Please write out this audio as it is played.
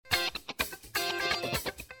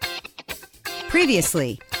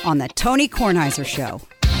Previously on the Tony Kornheiser Show.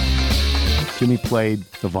 Jimmy played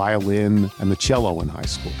the violin and the cello in high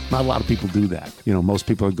school. Not a lot of people do that. You know, most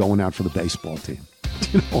people are going out for the baseball team.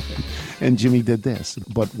 You know, and Jimmy did this.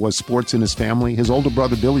 But was sports in his family? His older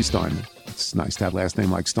brother, Billy Steinman. It's nice to have a last name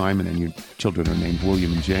like Steinman and your children are named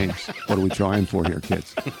William and James. What are we trying for here,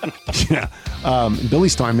 kids? Yeah. Billy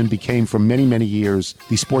Steinman became, for many, many years,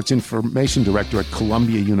 the sports information director at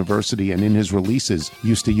Columbia University, and in his releases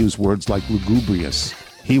used to use words like lugubrious.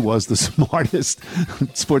 He was the smartest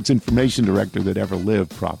sports information director that ever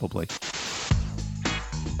lived, probably.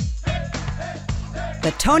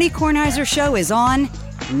 The Tony Kornheiser Show is on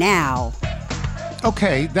now.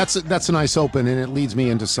 Okay, that's a nice open, and it leads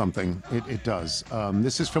me into something. It does.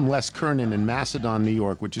 This is from Les Kernan in Macedon, New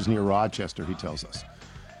York, which is near Rochester, he tells us.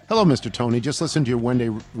 Hello, Mr. Tony. Just listened to your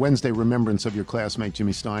Wednesday remembrance of your classmate,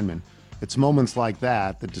 Jimmy Steinman. It's moments like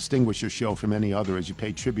that distinguish your show from any other as you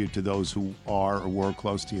pay tribute to those who are or were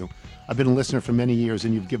close to you. I've been a listener for many years,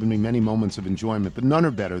 and you've given me many moments of enjoyment, but none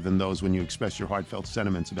are better than those when you express your heartfelt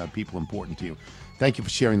sentiments about people important to you. Thank you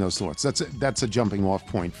for sharing those thoughts. That's a jumping off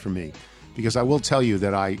point for me, because I will tell you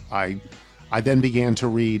that I then began to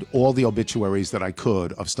read all the obituaries that I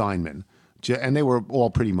could of Steinman, and they were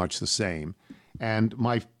all pretty much the same. And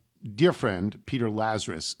my dear friend, Peter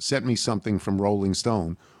Lazarus, sent me something from Rolling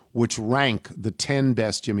Stone, which rank the 10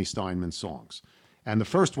 best Jimmy Steinman songs. And the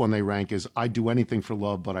first one they rank is I'd Do Anything for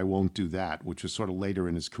Love, But I Won't Do That, which was sort of later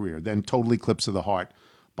in his career. Then Total Eclipse of the Heart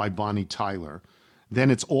by Bonnie Tyler.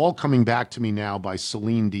 Then It's All Coming Back to Me Now by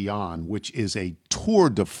Celine Dion, which is a tour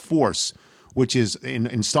de force, which is,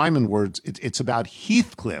 in Steinman words, it's about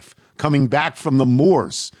Heathcliff coming back from the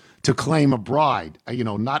moors to claim a bride. You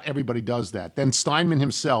know, not everybody does that. Then Steinman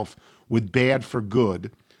himself with Bad for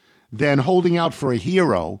Good. Then Holding Out for a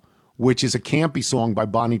Hero, which is a campy song by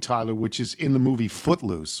Bonnie Tyler, which is in the movie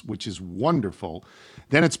Footloose, which is wonderful.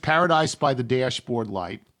 Then it's Paradise by the Dashboard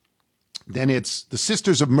Light. Then it's the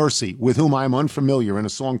Sisters of Mercy, with whom I'm unfamiliar, in a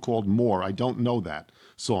song called More. I don't know that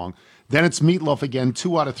song. Then it's Meatloaf again,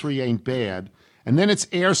 2 out of 3 Ain't Bad. And then it's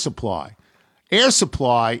Air Supply. Air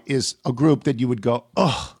Supply is a group that you would go,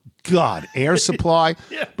 oh, God, Air Supply.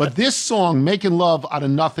 Yeah. But this song, Making Love Out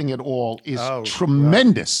of Nothing at All, is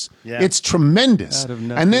tremendous. Right. Yeah. It's tremendous.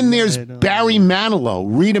 And then there's Barry Manilow,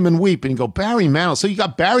 Read 'Em and Weep. And you go, Barry Manilow. So you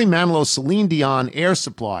got Barry Manilow, Celine Dion, Air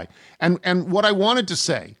Supply. And what I wanted to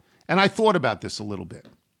say, and I thought about this a little bit,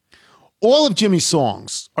 all of Jimmy's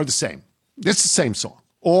songs are the same. It's the same song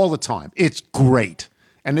all the time. It's great.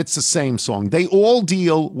 And it's the same song. They all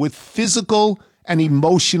deal with physical and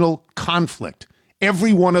emotional conflict.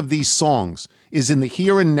 Every one of these songs is in the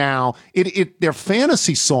here and now. They're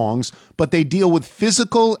fantasy songs, but they deal with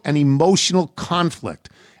physical and emotional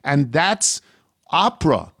conflict. And that's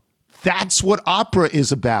opera. That's what opera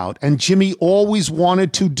is about. And Jimmy always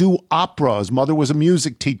wanted to do opera. His mother was a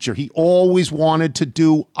music teacher. He always wanted to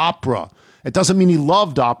do opera. It doesn't mean he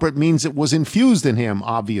loved opera. It means it was infused in him,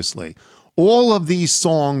 obviously. All of these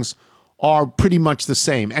songs are pretty much the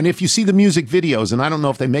same. And if you see the music videos, and I don't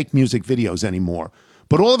know if they make music videos anymore,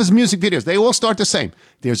 but all of his music videos, they all start the same.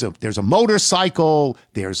 There's a motorcycle,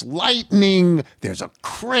 there's lightning, there's a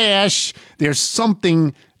crash, there's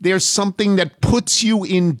something that puts you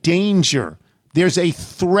in danger. There's a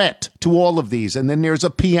threat to all of these. And then there's a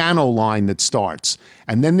piano line that starts.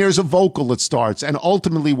 And then there's a vocal that starts. And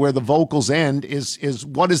ultimately where the vocals end is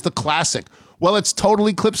what is the classic? Well, it's Total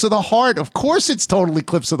Eclipse of the Heart. Of course it's Total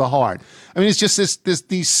Eclipse of the Heart. I mean, it's just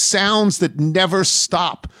these sounds that never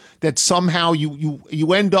stop, that somehow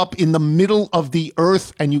you end up in the middle of the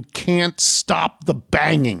earth and you can't stop the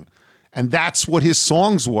banging. And that's what his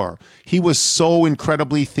songs were. He was so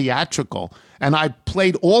incredibly theatrical. And I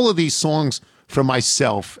played all of these songs for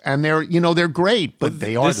myself, and they're great, but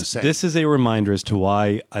they are the same. This is a reminder as to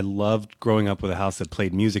why I loved growing up with a house that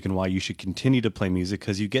played music, and why you should continue to play music,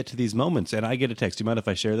 because you get to these moments. And I get a text. Do you mind if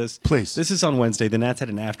I share this? Please. This is on Wednesday. The Nats had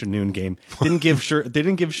an afternoon game. They didn't give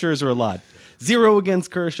Scherzer a lot. 0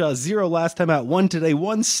 against Kershaw, 0 last time out, 1 today,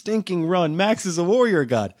 1 stinking run. Max is a warrior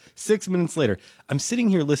god. 6 minutes later, I'm sitting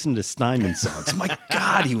here listening to Steinman songs. My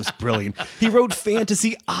God, he was brilliant. He wrote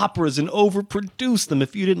fantasy operas and overproduced them.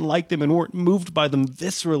 If you didn't like them and weren't moved by them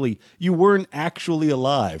viscerally, you weren't actually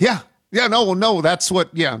alive. Yeah. Yeah, no, that's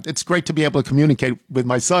it's great to be able to communicate with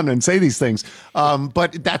my son and say these things.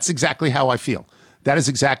 But that's exactly how I feel. That is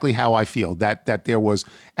exactly how I feel, that there was,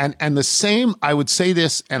 and the same, I would say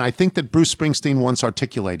this, and I think that Bruce Springsteen once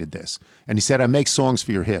articulated this, and he said, I make songs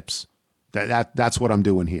for your hips. That's what I'm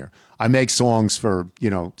doing here. I make songs for,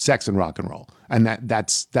 sex and rock and roll. And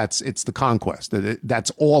that's it's the conquest.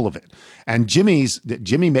 That's all of it. And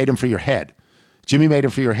Jimmy made them for your head. Jimmy made it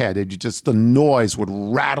for your head. The noise would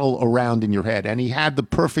rattle around in your head. And he had the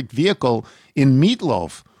perfect vehicle in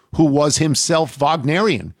Meatloaf, who was himself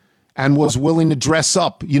Wagnerian and was willing to dress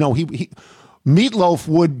up. Meatloaf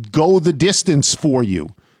would go the distance for you.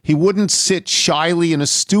 He wouldn't sit shyly in a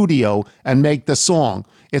studio and make the song.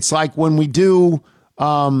 It's like when we do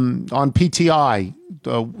on PTI,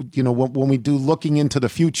 when we do Looking into the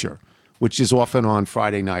Future, which is often on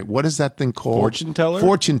Friday night. What is that thing called? Fortune teller?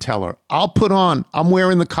 Fortune teller. I'm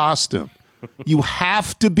wearing the costume. You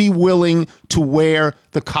have to be willing to wear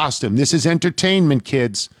the costume. This is entertainment,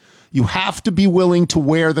 kids. You have to be willing to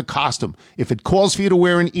wear the costume. If it calls for you to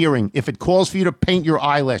wear an earring, if it calls for you to paint your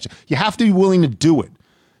eyelash, you have to be willing to do it.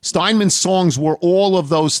 Steinman's songs were all of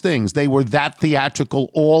those things. They were that theatrical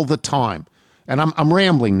all the time. And I'm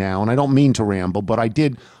rambling now, and I don't mean to ramble, but I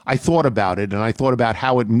thought about it, and I thought about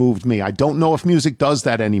how it moved me. I don't know if music does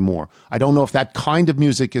that anymore. I don't know if that kind of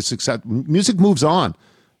music is successful. Music moves on.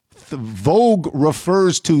 The Vogue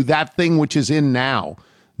refers to that thing which is in now.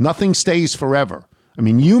 Nothing stays forever. I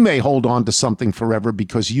mean, you may hold on to something forever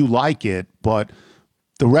because you like it, but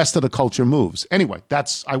the rest of the culture moves. Anyway,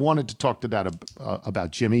 I wanted to talk to that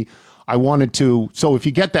about Jimmy. So if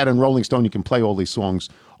you get that in Rolling Stone, you can play all these songs.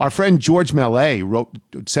 Our friend George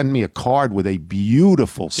Mellet sent me a card with a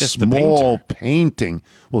beautiful small painting.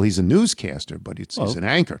 Well, he's a newscaster, but he's an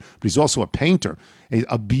anchor. But he's also a painter.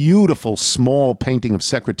 A beautiful small painting of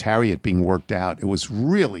Secretariat being worked out. It was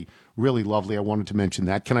really, really lovely. I wanted to mention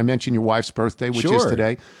that. Can I mention your wife's birthday, which is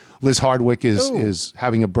today? Liz Hardwick is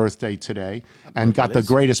having a birthday today and got the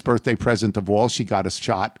greatest birthday present of all. She got a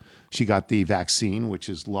shot. She got the vaccine, which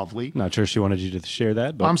is lovely. Not sure she wanted you to share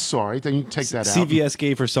that. But I'm sorry. Then you take that out. CVS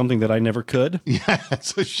gave her something that I never could. Yeah,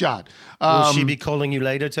 it's a shot. Will she be calling you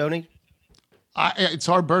later, Tony? It's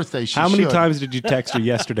our birthday. How many times did you text her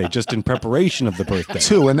yesterday just in preparation of the birthday?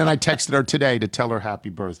 2, and then I texted her today to tell her happy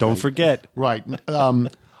birthday. Don't forget. Right.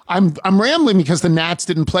 I'm rambling because the Nats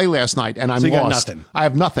didn't play last night, and I'm so you lost. Got nothing. I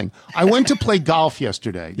have nothing. I went to play golf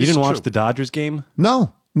yesterday. You didn't watch the Dodgers game?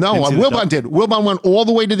 No. Wilbon did. Wilbon went all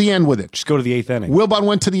the way to the end with it. Just go to the 8th inning. Wilbon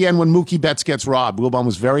went to the end when Mookie Betts gets robbed. Wilbon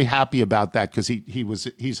was very happy about that because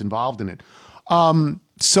he's involved in it.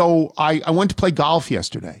 So I went to play golf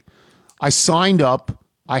yesterday. I signed up.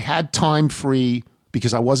 I had time free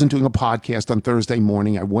because I wasn't doing a podcast on Thursday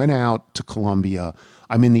morning. I went out to Columbia.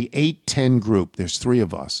 I'm in the 8-10 group. There's 3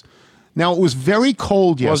 of us. Now, it was very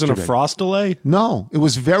cold yesterday. Wasn't a frost delay? No, it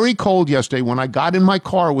was very cold yesterday. When I got in my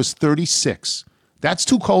car, it was 36. That's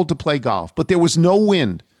too cold to play golf. But there was no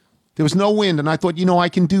wind. And I thought, I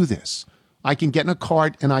can do this. I can get in a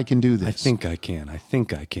cart and I can do this. I think I can.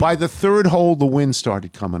 By the 3rd hole, the wind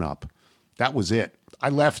started coming up. That was it. I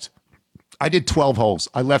left. I did 12 holes.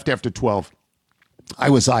 I left after 12. I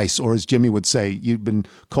was ice, or as Jimmy would say, you've been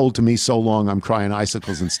cold to me so long, I'm crying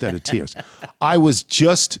icicles instead of tears. I was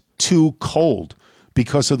just too cold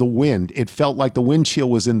because of the wind. It felt like the wind chill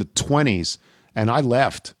was in the 20s, and I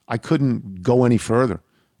left. I couldn't go any further.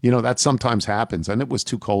 That sometimes happens, and it was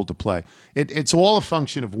too cold to play. It's all a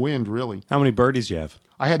function of wind, really. How many birdies you have?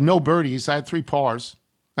 I had no birdies. I had 3 pars.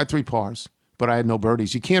 But I had no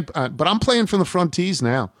birdies. You can't. But I'm playing from the front tees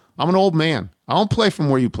now. I'm an old man. I don't play from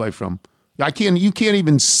where you play from. You can't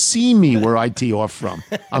even see me where I tee off from.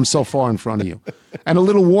 I'm so far in front of you. And a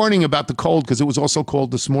little warning about the cold, because it was also cold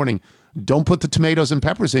this morning. Don't put the tomatoes and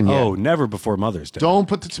peppers in yet. Oh, never before Mother's Day. Don't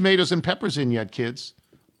put the tomatoes and peppers in yet, kids.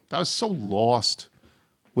 I was so lost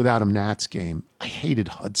without a Nats game. I hated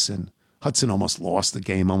Hudson. Hudson almost lost the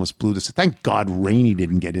game, almost blew this. Thank God Rainey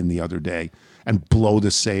didn't get in the other day and blow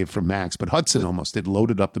the save for Max. But Hudson almost did,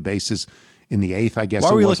 loaded up the bases in the 8th, I guess. Why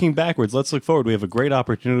are we looking backwards? Let's look forward. We have a great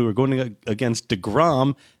opportunity. We're going against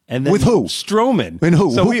DeGrom and then with who? Stroman. And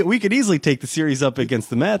who? So we could easily take the series up against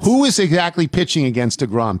the Mets. Who is exactly pitching against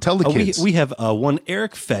DeGrom? Tell the kids. We have one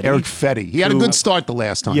Eric Fetty. Eric Fetty. He had a good start the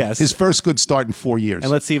last time. Yes. His first good start in 4 years.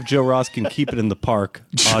 And let's see if Joe Ross can keep it in the park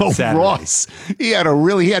on Joe Saturday. Ross. He had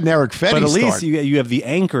an Eric Fetty But at start. least you have the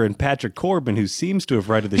anchor and Patrick Corbin, who seems to have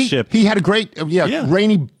righted the ship. He had a great,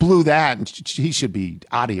 Rainey blew that, and he should be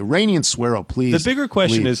out of here. Rainey and Suero, please. The bigger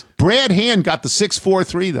question is, Brad Hand got the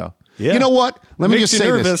 6-4-3, though. Yeah. You know what? Let me just say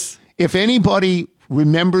nervous. this. If anybody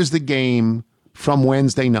remembers the game from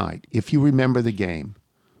Wednesday night, if you remember the game,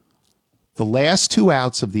 the last 2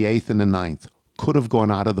 outs of the 8th and the 9th could have gone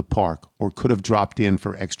out of the park or could have dropped in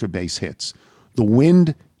for extra base hits. The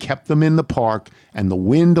wind kept them in the park, and the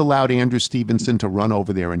wind allowed Andrew Stevenson to run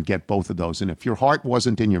over there and get both of those. And if your heart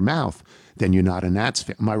wasn't in your mouth, then you're not a Nats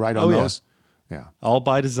fan. Am I right on those? Yeah. All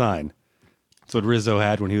by design. That's what Rizzo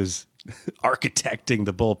had when he was architecting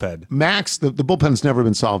the bullpen. Max, the bullpen's never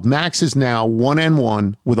been solved. Max is now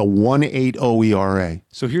 1-1 with a 1.80 ERA.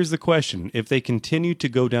 So here's the question. If they continue to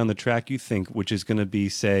go down the track you think, which is going to be,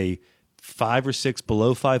 say, 5 or 6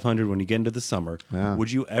 below 500 when you get into the summer,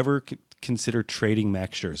 would you ever consider trading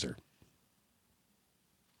Max Scherzer?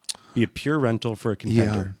 Be a pure rental for a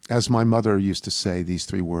contender. Yeah, as my mother used to say, these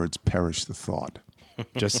 3 words, perish the thought.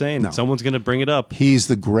 Just saying, someone's going to bring it up. He's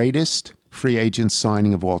the greatest free agent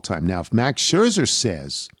signing of all time. Now, if Max Scherzer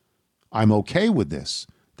says, I'm okay with this,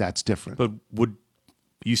 that's different. But would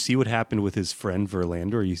you see what happened with his friend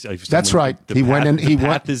Verlander? That's right. The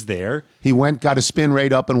path is there. He got a spin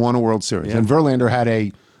rate up and won a World Series. Yeah. And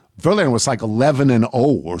Verlander was like 11-0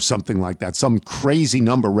 or something like that. Some crazy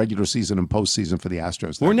number regular season and postseason for the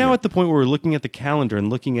Astros. We're now at the point where we're looking at the calendar and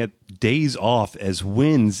looking at days off as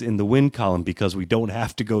wins in the win column because we don't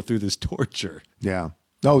have to go through this torture. Yeah.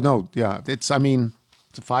 No. Yeah. It's a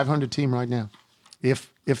 500 team right now,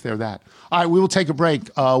 if they're that. All right, we will take a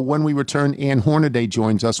break. When we return, Ann Hornaday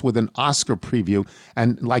joins us with an Oscar preview.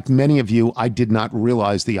 And like many of you, I did not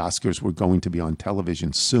realize the Oscars were going to be on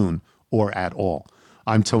television soon or at all.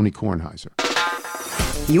 I'm Tony Kornheiser.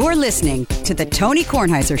 You're listening to The Tony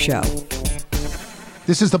Kornheiser Show.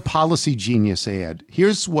 This is the Policy Genius ad.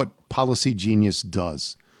 Here's what Policy Genius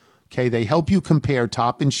does. Okay, they help you compare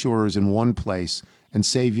top insurers in one place and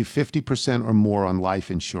save you 50% or more on life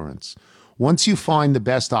insurance. Once you find the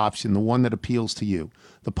best option, the one that appeals to you,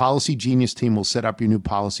 the Policy Genius team will set up your new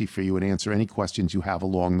policy for you and answer any questions you have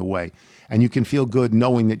along the way. And you can feel good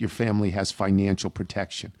knowing that your family has financial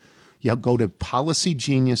protection. You'll go to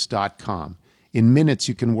policygenius.com. In minutes,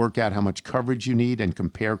 you can work out how much coverage you need and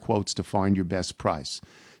compare quotes to find your best price.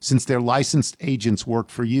 Since their licensed agents work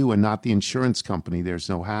for you and not the insurance company, there's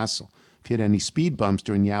no hassle. If you hit any speed bumps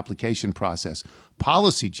during the application process,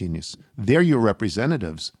 Policy Genius, they're your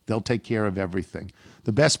representatives. They'll take care of everything.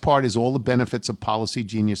 The best part is all the benefits of Policy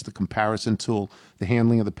Genius, the comparison tool, the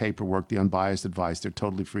handling of the paperwork, the unbiased advice. They're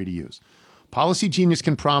totally free to use. Policy Genius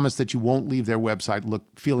can promise that you won't leave their website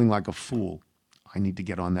feeling like a fool. I need to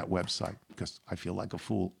get on that website because I feel like a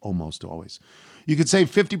fool almost always. You could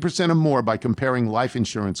save 50% or more by comparing life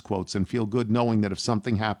insurance quotes and feel good knowing that if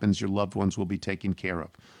something happens, your loved ones will be taken care of.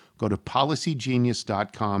 Go to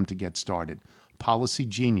policygenius.com to get started. Policy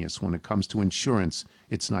Genius, when it comes to insurance,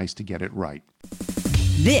 it's nice to get it right.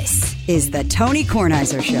 This is The Tony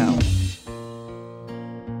Kornheiser Show.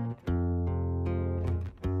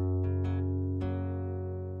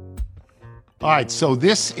 All right, so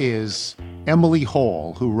this is Emily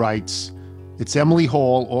Hall, who writes, it's Emily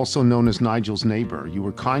Hall, also known as Nigel's neighbor. You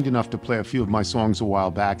were kind enough to play a few of my songs a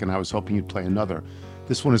while back, and I was hoping you'd play another.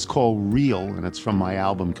 This one is called Real, and it's from my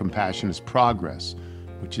album Compassion is Progress,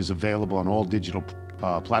 which is available on all digital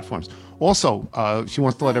platforms. Also, she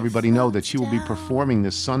wants to let everybody know that she will be performing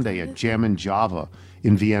this Sunday at Jammin' Java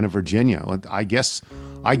in Vienna, Virginia. I guess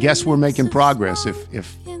we're making progress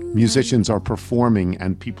if musicians are performing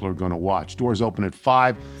and people are going to watch. Doors open at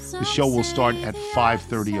 5. The show will start at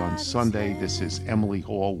 5:30 on Sunday. This is Emily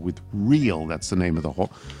Hall with Real. That's the name of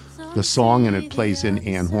the song, and it plays in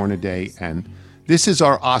Ann Hornaday. And this is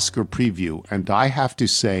our Oscar preview. And I have to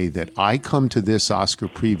say that I come to this Oscar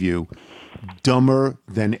preview dumber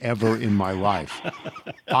than ever in my life.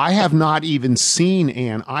 I have not even seen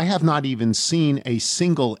a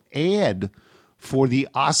single ad for the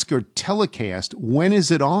Oscar telecast. When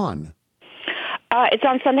is it on? It's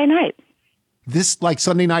on Sunday night. This like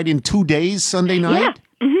Sunday night in 2 days, Sunday night?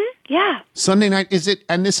 Yeah. Mm-hmm. Yeah. Sunday night, is it?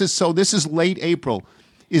 And this is late April.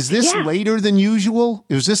 Is this later than usual?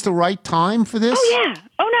 Is this the right time for this? Oh, yeah.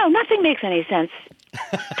 Oh, no, nothing makes any sense.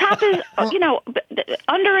 Top is,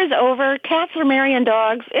 under is over. Cats are marrying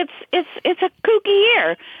dogs. It's a kooky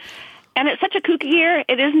year. And it's such a kooky year,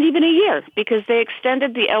 it isn't even a year because they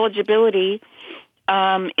extended the eligibility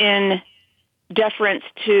in deference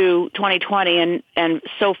to 2020 and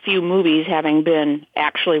so few movies having been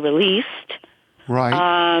actually released.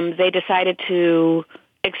 Right. They decided to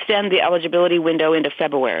extend the eligibility window into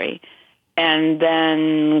February and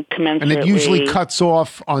then commensurately... And it usually cuts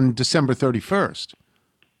off on December 31st.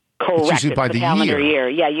 Correct. It's usually by the the calendar year.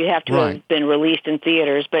 Yeah, you have to have been released in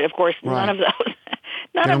theaters, but of course none of those...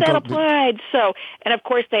 None of that applied. So, and of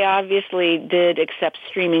course, they obviously did accept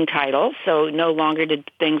streaming titles. So, no longer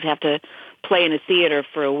did things have to play in a theater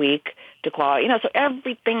for a week to qualify. So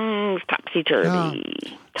everything's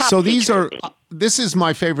topsy-turvy. So this is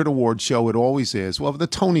my favorite award show. It always is. Well, the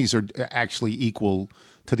Tonys are actually equal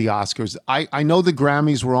to the Oscars. I know the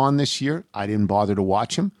Grammys were on this year. I didn't bother to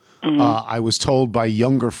watch them. Mm-hmm. I was told by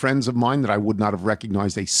younger friends of mine that I would not have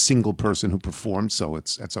recognized a single person who performed, so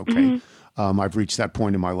that's okay. Mm-hmm. I've reached that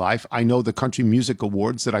point in my life. I know the Country Music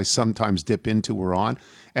Awards that I sometimes dip into were on,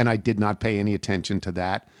 and I did not pay any attention to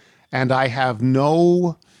that. And I have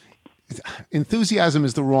no enthusiasm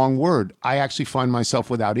is the wrong word. I actually find myself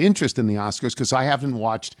without interest in the Oscars because I haven't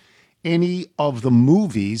watched any of the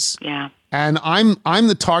movies. Yeah. And I'm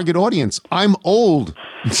the target audience. I'm old.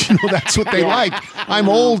 That's what they like. I'm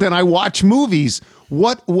old and I watch movies.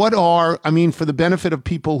 What are, I mean, for the benefit of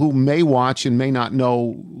people who may watch and may not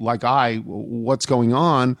know, like what's going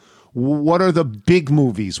on, what are the big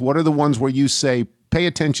movies? What are the ones where you say, pay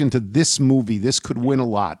attention to this movie, this could win a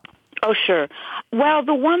lot? Oh, sure. Well,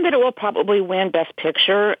 the one that will probably win Best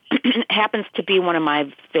Picture happens to be one of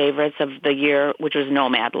my favorites of the year, which was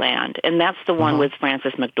Nomadland, and that's the one with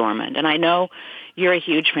Frances McDormand. And I know you're a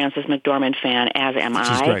huge Frances McDormand fan, as am I.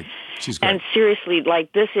 She's great. She's great. And seriously,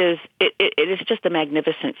 like, this is, it is just a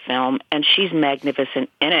magnificent film, and she's magnificent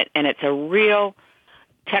in it, and it's a real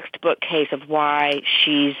textbook case of why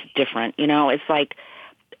she's different. It's like,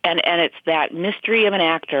 and it's that mystery of an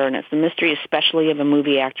actor, and it's the mystery especially of a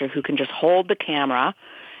movie actor who can just hold the camera,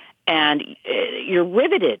 and you're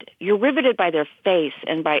riveted. You're riveted by their face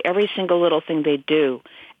and by every single little thing they do.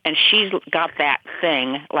 And she's got that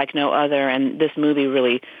thing like no other, and this movie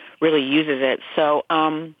really, really uses it. So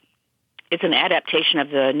it's an adaptation of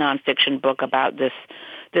the nonfiction book about this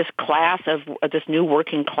class of this new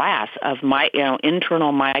working class of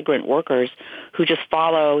internal migrant workers who just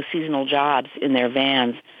follow seasonal jobs in their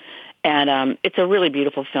vans, and it's a really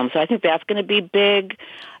beautiful film. So I think that's going to be big.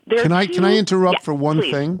 Can I interrupt for one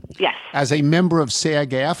please. thing? Yes. As a member of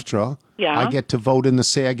SAG-AFTRA, I get to vote in the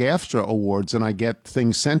SAG-AFTRA awards, and I get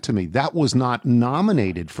things sent to me. That was not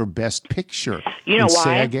nominated for Best Picture. You know why?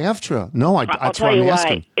 SAG-AFTRA. No, I'll that's tell why you I'm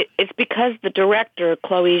asking. why. It's because the director,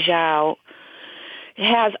 Chloe Zhao,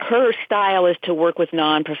 her style is to work with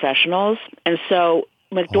non-professionals, and so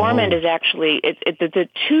McDormand is actually the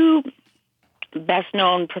two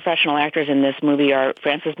best-known professional actors in this movie are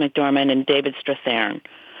Frances McDormand and David Strathairn,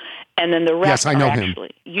 and then the rest. Yes, I know him.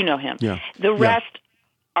 You know him. Yeah. The rest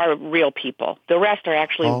are real people. The rest are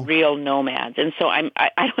actually real nomads, and so I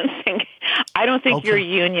don't think your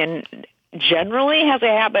union generally has a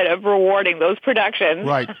habit of rewarding those productions.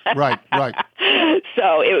 Right.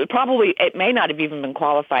 So it may not have even been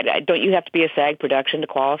qualified. Don't you have to be a SAG production to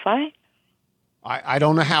qualify? I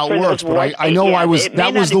don't know how it works, but I know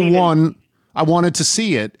that was the one I wanted to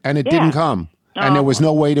see it, and it didn't come. And there was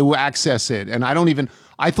no way to access it. And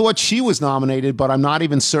I thought she was nominated, but I'm not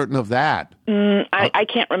even certain of that. I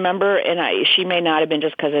can't remember, and she may not have been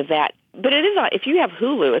just because of that. But it is on, if you have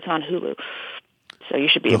Hulu, it's on Hulu. So you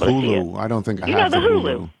should be able to see it. I don't think I have the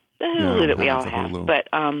Hulu. The Hulu that we all have. Hulu. But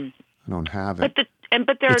I don't have it. But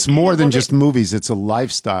it's more than just movies. It's a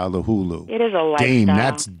lifestyle, the Hulu. It is a lifestyle. Dame,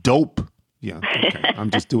 that's dope. Yeah, okay. I'm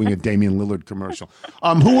just doing a Damian Lillard commercial.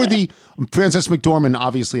 Who are Frances McDormand,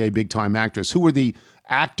 obviously a big-time actress. Who are the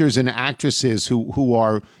actors and actresses who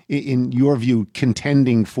are, in your view,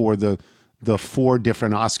 contending for the 4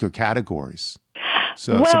 different Oscar categories?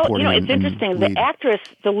 So well, it's interesting.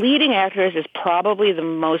 The leading actress is probably the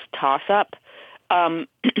most toss-up.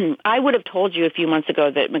 I would have told you a few months ago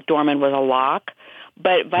that McDormand was a lock,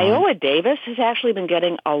 but Viola Davis has actually been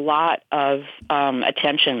getting a lot of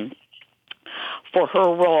attention for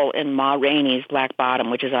her role in Ma Rainey's Black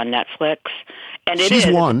Bottom, which is on Netflix. And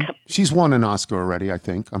She's won an Oscar already, I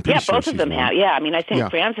think. I'm pretty sure both of them have. Yeah, I mean, I think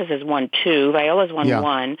Frances has won 2. Viola's won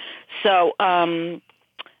 1. So, and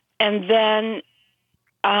then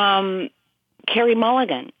Carey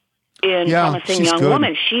Mulligan in Promising Young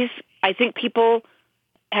Woman. I think people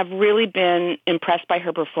have really been impressed by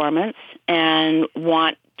her performance and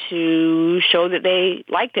want to show that they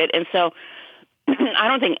liked it. And so I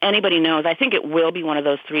don't think anybody knows. I think it will be one of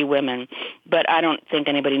those 3 women, but I don't think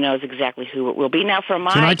anybody knows exactly who it will be. Now, can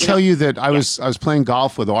I tell you that I was playing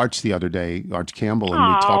golf with Arch the other day, Arch Campbell, and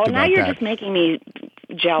we talked about that. Now you're just making me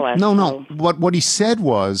jealous. No. What he said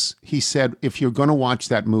was, if you're going to watch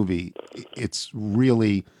that movie, it's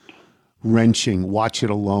really wrenching. Watch it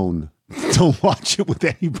alone. Don't watch it with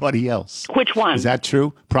anybody else. Which one? Is that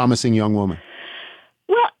true? Promising Young Woman.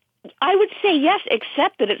 Well, I would say yes,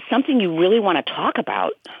 except that it's something you really want to talk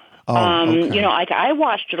about. Okay. I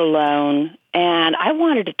watched it alone, and I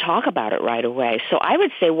wanted to talk about it right away. So I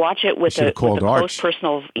would say watch it with a close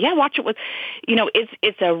personal. Yeah, watch it with.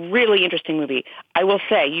 It's a really interesting movie. I will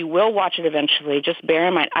say you will watch it eventually. Just bear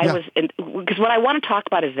in mind, because what I want to talk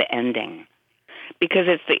about is the ending. Because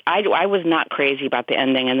I was not crazy about the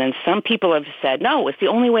ending, and then some people have said, no, it's the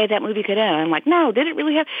only way that movie could end. I'm like, no, did it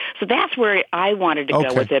really have? So that's where I wanted to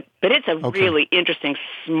go with it. But it's a really interesting,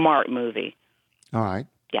 smart movie. All right.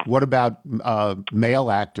 Yeah. What about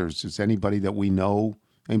male actors? Is anybody that we know,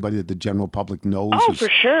 anybody that the general public knows? Oh, for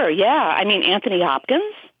sure. Yeah. I mean, Anthony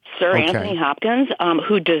Hopkins, Sir Okay. Anthony Hopkins,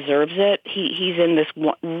 who deserves it. He's in this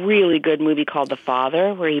really good movie called The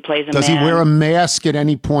Father, where he plays a Does man. he wear a mask at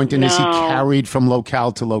any point, and is he No. carried from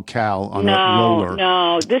locale to locale on a roller?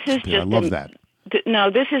 No. This is Yeah, I just love that. No,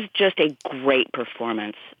 this is just a great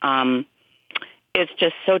performance. It's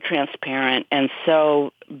just so transparent and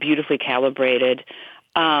so beautifully calibrated.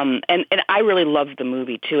 And I really loved the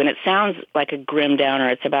movie, too. And it sounds like a grim downer.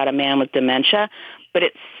 It's about a man with dementia, but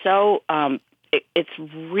it's so it's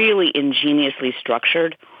really ingeniously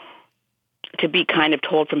structured to be kind of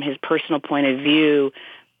told from his personal point of view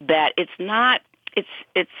that it's not,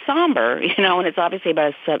 it's somber, you know, and it's obviously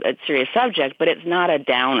about a serious subject, but it's not a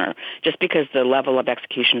downer just because the level of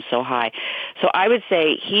execution is so high. So I would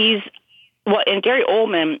say and Gary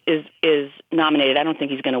Oldman is nominated. I don't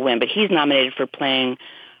think he's going to win, but he's nominated for playing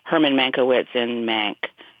Herman Mankiewicz in Mank.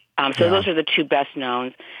 Those are the two best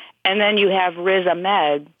knowns. And then you have Riz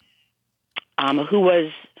Ahmed, who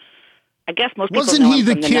was, I guess most people Wasn't know he him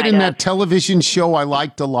the from The kid Night in of. that television show I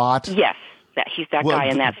liked a lot? Yes, he's that guy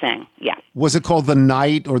in that thing. Yeah. Was it called The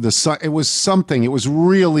Night or The Sun? It was something. It was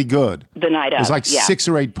really good. The Night of. It was like yeah. 6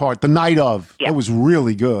 or 8 part. The Night of. Yeah. It was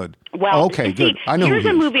really good. Well, okay, see, good. I know here's who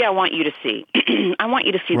a he is. movie I want you to see. I want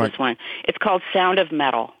you to see Right. this one. It's called Sound of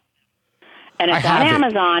Metal. And I it's on have it.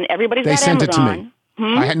 Amazon. Everybody's They got sent Amazon. it to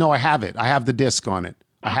me. I have it. I have the disc on it.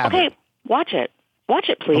 I have Okay, it. watch it. Watch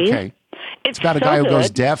it, please. Okay. It's About a so guy who good. goes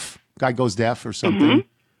deaf. Guy goes deaf or something.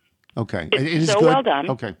 Okay. It's it is so good. well done.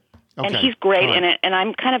 Okay. And he's great in it. And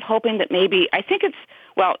I'm kind of hoping that maybe, I think it's,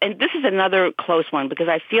 well, and this is another close one because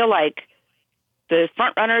I feel like the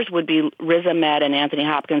front runners would be Riz Ahmed and Anthony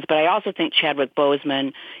Hopkins, but I also think Chadwick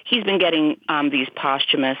Boseman, he's been getting these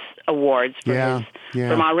posthumous awards for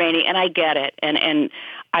for Ma Rainey, and I get it. And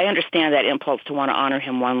I understand that impulse to want to honor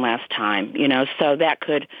him one last time, you know, so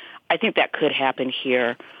I think that could happen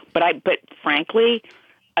here. But frankly,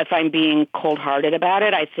 if I'm being cold-hearted about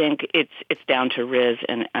it, I think it's down to Riz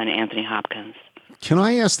and Anthony Hopkins. Can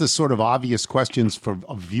I ask the sort of obvious questions for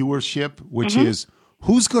a viewership, which is,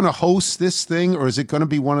 who's going to host this thing, or is it going to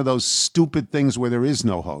be one of those stupid things where there is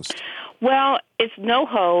no host? Well, it's no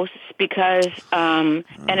host because, and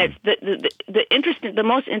it's the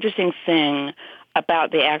most interesting thing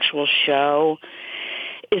about the actual show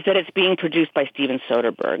is that it's being produced by Steven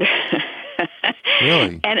Soderbergh.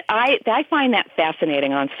 Really? And I find that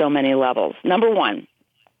fascinating on so many levels. Number one,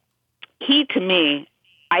 to me,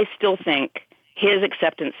 I still think his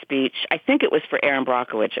acceptance speech, I think it was for Aaron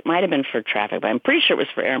Brockovich. It might have been for Traffic, but I'm pretty sure it was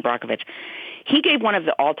for Aaron Brockovich. He gave one of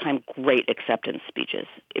the all-time great acceptance speeches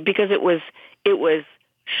because it was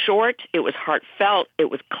short, it was heartfelt, it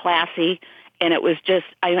was classy, and it was just,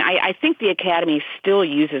 I think the Academy still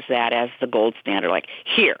uses that as the gold standard. Like,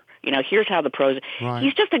 here's how the pros. Right.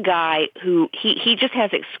 He's just a guy who, he just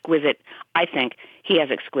has I think he has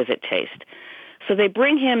exquisite taste. So they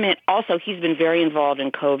bring him in. Also, he's been very involved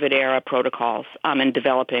in COVID-era protocols and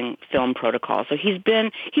developing film protocols. So he's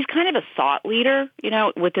kind of a thought leader, you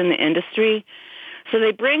know, within the industry. So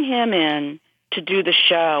they bring him in to do the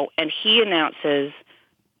show, and he announces,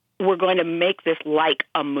 we're going to make this like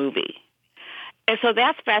a movie. And so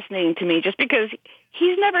that's fascinating to me just because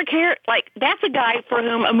he's never cared. Like, that's a guy for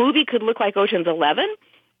whom a movie could look like Ocean's 11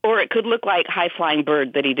 or it could look like High Flying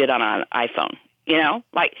Bird that he did on an iPhone. You know,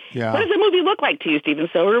 like, What does a movie look like to you, Steven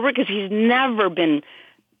Soderbergh? Because he's never been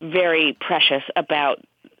very precious about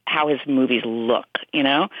how his movies look, you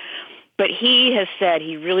know. But he has said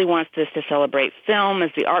he really wants this to celebrate film as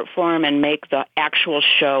the art form and make the actual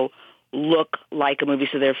show look like a movie.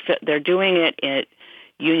 So they're doing it at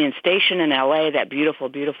Union Station in L.A., that beautiful,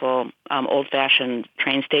 beautiful old-fashioned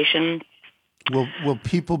train station. Will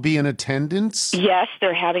people be in attendance? Yes,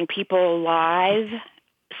 they're having people live.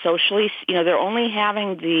 Socially, you know, they're only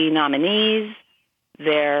having the nominees,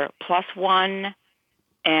 they're +1,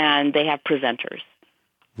 and they have presenters.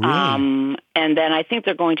 Really? And then I think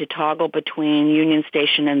they're going to toggle between Union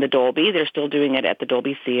Station and the Dolby. They're still doing it at the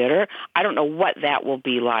Dolby Theater. I don't know what that will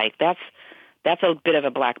be like. That's a bit of a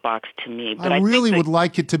black box to me. But I really would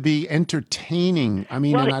like it to be entertaining. I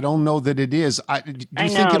mean, and I don't know that it is. Do you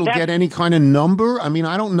think it'll get any kind of number? I mean,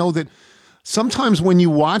 I don't know that. Sometimes when you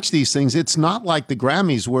watch these things, it's not like the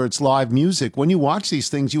Grammys where it's live music. When you watch these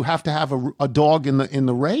things, you have to have a dog in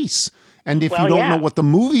the race. And if you don't know what the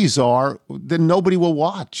movies are, then nobody will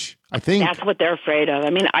watch, I think. That's what they're afraid of. I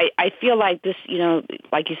mean, I feel like this, you know,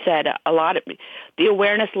 like you said, a lot of the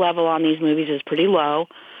awareness level on these movies is pretty low.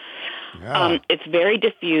 Yeah. It's very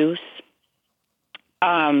diffuse.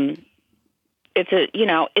 It's it's a,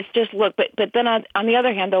 it's just look. But then on the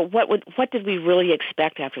other hand, though, what did we really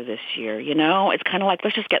expect after this year? It's kind of like,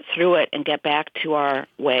 let's just get through it and get back to our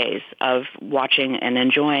ways of watching and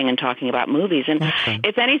enjoying and talking about movies. And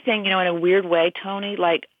if anything, in a weird way, Tony,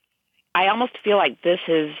 like, I almost feel like this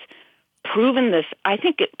has proven this. I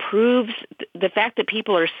think it proves the fact that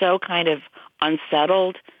people are so kind of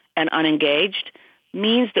unsettled and unengaged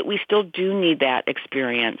means that we still do need that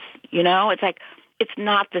experience. It's like, it's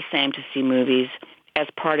not the same to see movies as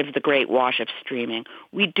part of the great wash of streaming.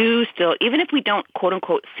 We do still, even if we don't, quote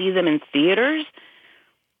unquote, see them in theaters,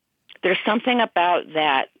 there's something about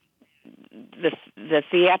that, the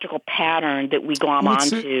theatrical pattern that we glom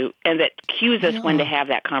onto and that cues us when to have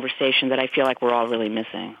that conversation that I feel like we're all really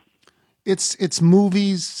missing. It's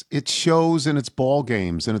movies, it's shows, and it's ball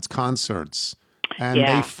games, and it's concerts. And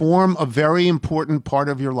they form a very important part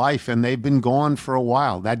of your life, and they've been gone for a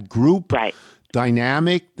while. That group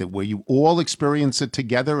dynamic, where you all experience it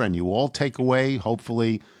together and you all take away,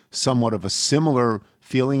 hopefully, somewhat of a similar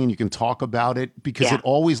feeling, and you can talk about it, because it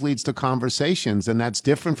always leads to conversations, and that's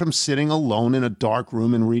different from sitting alone in a dark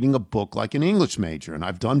room and reading a book like an English major. And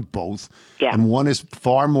I've done both, and one is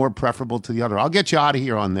far more preferable to the other. I'll get you out of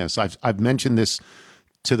here on this. I've mentioned this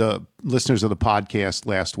to the listeners of the podcast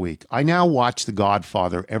last week. I now watch The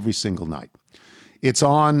Godfather every single night. It's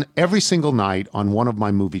on every single night on one of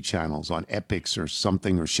my movie channels, on Epix or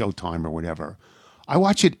something, or Showtime or whatever. I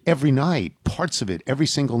watch it every night, parts of it every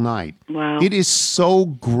single night. Wow. It is so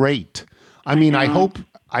great. I mean, I hope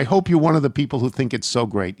you're one of the people who think it's so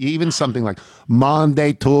great. Even something like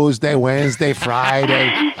Monday, Tuesday, Wednesday,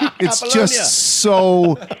 Friday. It's just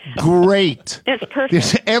so great. It's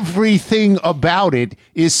perfect. Everything about it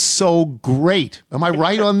is so great. Am I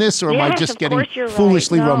right on this, or am I just getting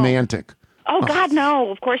foolishly romantic? Oh God, no!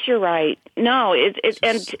 Of course you're right. No,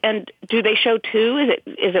 and do they show two?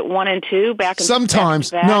 Is it 1 and 2 back?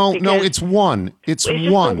 Sometimes no, it's one. It's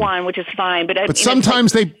just one. The one, which is fine. But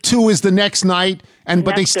sometimes two is the next night,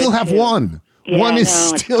 but they still have one. Yeah, one is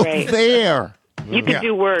still there. You could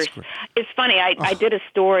do worse. It's funny. I did a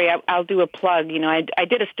story. I'll do a plug. I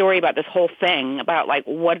did a story about this whole thing about, like,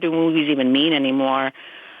 what do movies even mean anymore?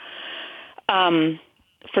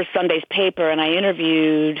 For Sunday's paper, and I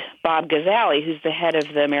interviewed Bob Gazzali, who's the head of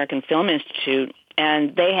the American Film Institute,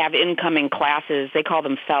 and they have incoming classes. They call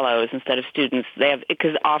them fellows instead of students.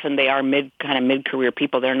 Because often they are mid-career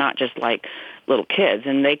people. They're not just like little kids,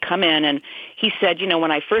 and they come in. And he said,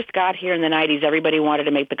 when I first got here in the 90s, everybody wanted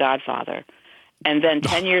to make The Godfather. And then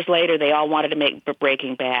 10 years later, they all wanted to make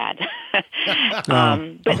Breaking Bad.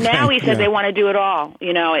 But now he said they want to do it all.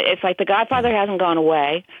 It's like The Godfather hasn't gone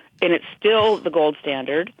away, and it's still the gold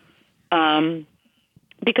standard.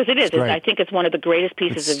 Because it is. I think it's one of the greatest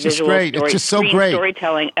pieces of visual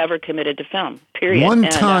storytelling ever committed to film, period. One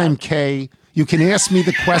time, Kay, you can ask me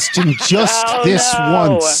the question just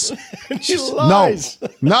once. She lies.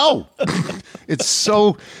 No.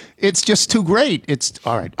 It's just too great. It's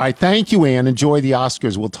all right. I thank you, Ann. Enjoy the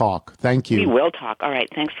Oscars. We'll talk. Thank you. We will talk. All right.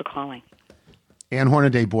 Thanks for calling. Ann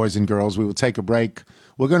Hornaday, boys and girls. We will take a break.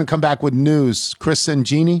 We're going to come back with news. Chris and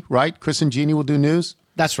Jeannie, right? Chris and Jeannie will do news?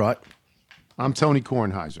 That's right. I'm Tony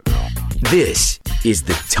Kornheiser. This is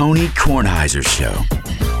the Tony Kornheiser Show.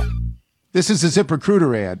 This is a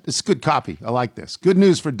ZipRecruiter ad. It's good copy. I like this. Good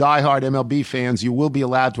news for diehard MLB fans. You will be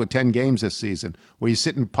allowed to attend games this season where you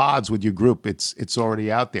sit in pods with your group. It's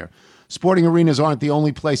already out there. Sporting arenas aren't the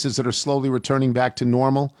only places that are slowly returning back to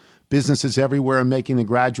normal. Businesses everywhere are making the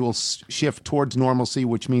gradual shift towards normalcy,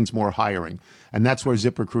 which means more hiring. And that's where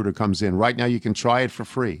ZipRecruiter comes in. Right now, you can try it for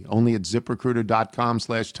free, only at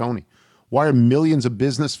ZipRecruiter.com/Tony. Why are millions of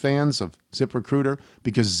business fans of ZipRecruiter?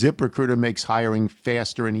 Because ZipRecruiter makes hiring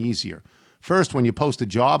faster and easier. First, when you post a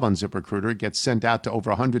job on ZipRecruiter, it gets sent out to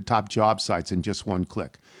over 100 top job sites in just one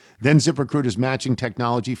click. Then ZipRecruiter's matching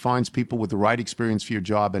technology finds people with the right experience for your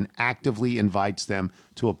job and actively invites them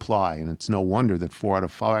to apply. And it's no wonder that 4 out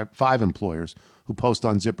of 5 employers who post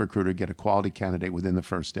on ZipRecruiter get a quality candidate within the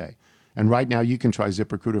first day. And right now, you can try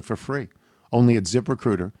ZipRecruiter for free, only at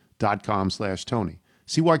ZipRecruiter.com/Tony.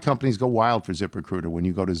 See why companies go wild for ZipRecruiter when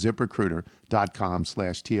you go to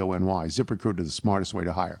ZipRecruiter.com/TONY. ZipRecruiter, the smartest way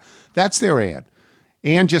to hire. That's their ad.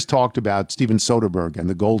 Ann just talked about Steven Soderbergh and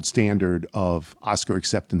the gold standard of Oscar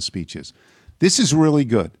acceptance speeches. This is really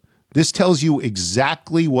good. This tells you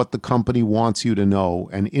exactly what the company wants you to know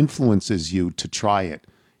and influences you to try it.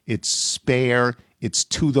 It's spare. It's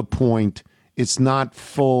to the point. It's not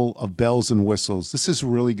full of bells and whistles. This is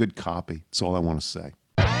really good copy. That's all I want to say.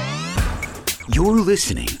 You're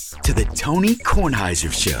listening to the Tony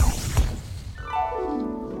Kornheiser Show.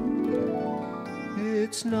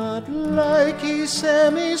 It's not like he's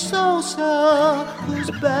Sammy Sosa,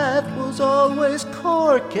 whose bat was always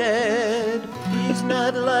corked. He's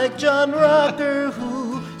not like John Rocker,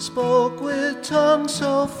 who spoke with tongue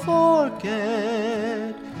so forked.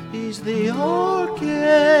 He's the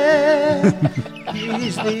orchid.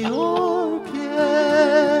 He's the orchid.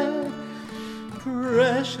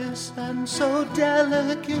 Precious and so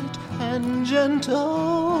delicate and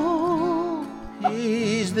gentle.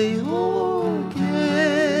 He's the orchid.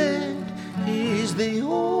 He's the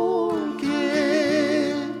orchid.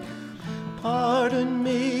 Pardon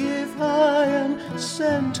me if I am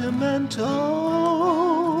sentimental.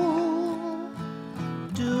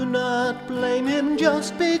 Do not blame him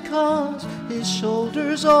just because his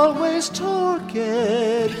shoulder's always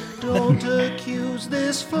torqued. Don't accuse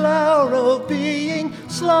this flower of being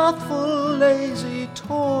slothful, lazy,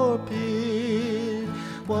 torpid.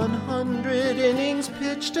 100 innings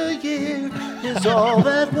pitched a year is all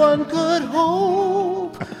that one could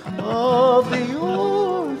hope of the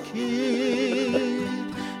orchid.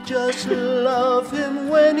 Just love him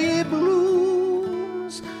when he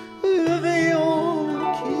blooms, the orchid.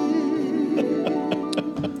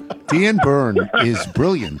 Dan Byrne is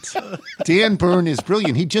brilliant. Dan Byrne is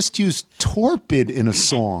brilliant. He just used torpid in a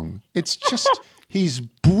song. It's just, he's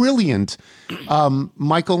brilliant.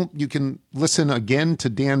 Michael, you can listen again to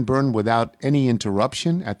Dan Byrne without any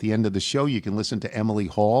interruption at the end of the show. You can listen to Emily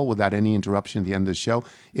Hall without any interruption at the end of the show.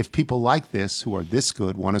 If people like this, who are this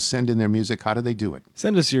good, want to send in their music, how do they do it?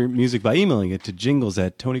 Send us your music by emailing it to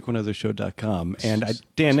jingles@TonyKornheiserShow.com. And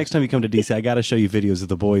Dan, next time you come to DC, I got to show you videos of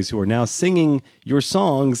the boys who are now singing your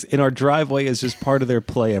songs in our driveway as just part of their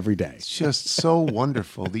play every day. It's just so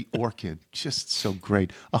wonderful. The orchid, just so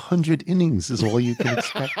great. 100 innings is all you can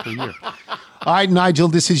expect per year. All right, Nigel,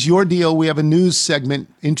 this is your deal. We have a news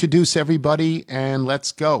segment. Introduce everybody and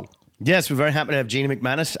let's go. Yes, we're very happy to have Gina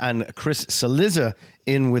McManus and Chris Saliza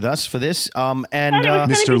in with us for this.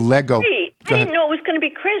 Mr. Lego. I didn't know it was going to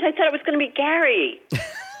be Chris. I thought it was going to be Gary.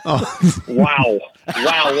 Wow.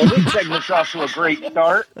 Well, this segment's off to a great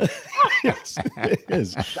start. Yes, it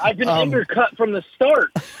is. I've been undercut from the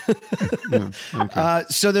start.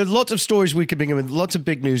 So there are lots of stories we could bring in, lots of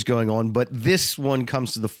big news going on, but this one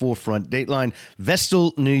comes to the forefront. Dateline,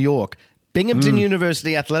 Vestal, New York. Binghamton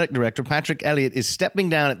University Athletic Director Patrick Elliott is stepping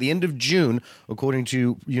down at the end of June, according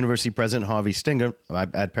to University President Harvey Stinger. I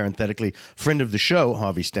add parenthetically, friend of the show,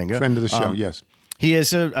 Harvey Stinger. Friend of the show, yes.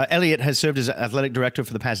 Elliott has served as athletic director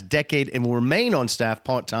for the past decade and will remain on staff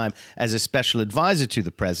part-time as a special advisor to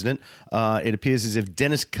the president. It appears as if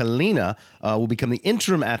Dennis Kalina will become the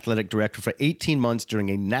interim athletic director for 18 months during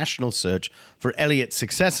a national search for Elliott's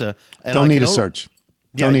successor. And Don't need a search.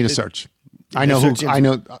 Don't need a search. I know who. I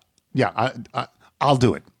know. Yeah, I'll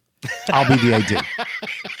do it. I'll be the AD.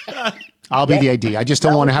 I'll be the AD. I just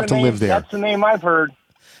don't want to have to live there. That's the name I've heard.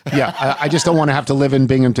 Yeah, I just don't want to have to live in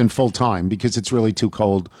Binghamton full time because it's really too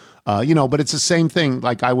cold. But it's the same thing.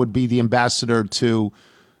 Like I would be the ambassador to,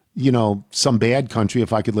 some bad country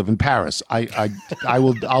if I could live in Paris.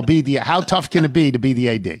 I'll be the. How tough can it be to be the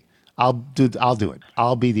AD? I'll do it.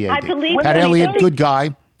 I'll be the AD. I believe Pat Elliott, good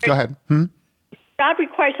guy. Go ahead. Job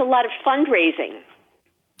requires a lot of fundraising.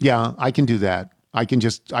 Yeah, I can do that. I'll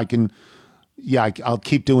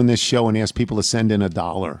keep doing this show and ask people to send in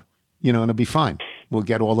 $1. And it'll be fine. We'll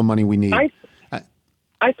get all the money we need. I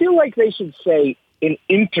feel like they should say an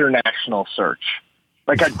international search,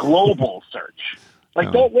 like a global search.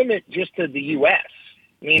 Like, don't limit just to the U.S.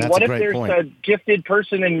 I mean, what if there's a gifted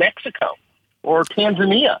person in Mexico or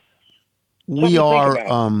Tanzania?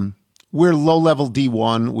 We're low-level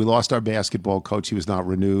D1. We lost our basketball coach. He was not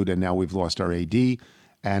renewed, and now we've lost our AD.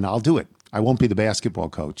 And I'll do it. I won't be the basketball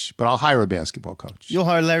coach, but I'll hire a basketball coach. You'll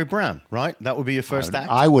hire Larry Brown, right? That would be your first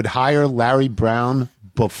act? I would hire Larry Brown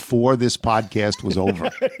before this podcast was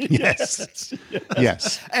over. Yes.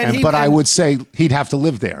 But I would say he'd have to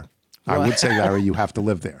live there. I would say, Larry, you have to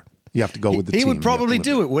live there. You have to go with the team. He would probably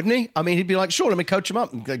do it, wouldn't he? I mean, he'd be like, sure, let me coach him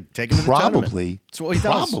up and take him to the tournament. That's what he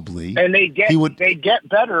does. Probably. And they get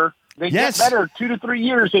better. They get better 2 to 3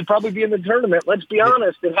 years. They'd probably be in the tournament. Let's be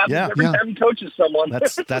honest. It happens every time he coaches someone.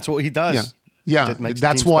 That's what he does. Yeah.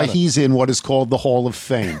 That's why he's in what is called the Hall of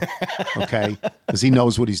Fame. Okay, because he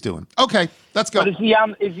knows what he's doing. Okay, let's go. But is he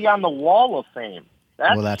on the Wall of Fame?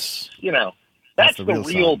 That's the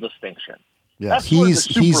real distinction. Yes.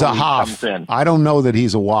 He's a Hoff. I don't know that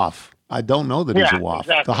he's a Waff. I don't know that he's a Waff.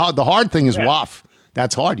 Exactly. The hard thing is Waff.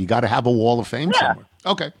 That's hard. You got to have a Wall of Fame somewhere.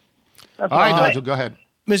 Okay. All right, Nigel, go ahead.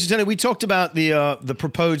 Mr. Tony, we talked about the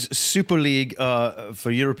proposed Super League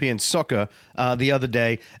for European soccer the other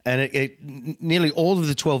day, and nearly all of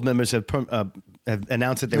the 12 members have have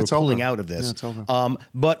announced that they were pulling out of this. Yeah, it's over.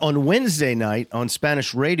 But on Wednesday night on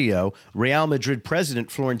Spanish radio, Real Madrid president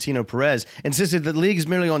Florentino Perez insisted that the league is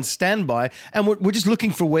merely on standby and we're just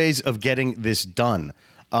looking for ways of getting this done.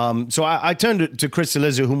 So I turned to Chris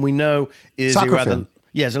Cillizza, whom we know is Soccer a rather fan.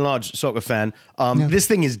 is a large soccer fan. This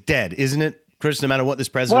thing is dead, isn't it, Chris? No matter what this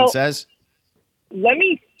president says. Let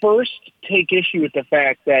me first take issue with the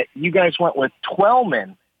fact that you guys went with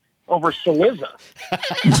Twellman over Cillizza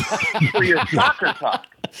for your soccer talk.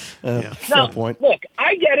 Now, point. Look,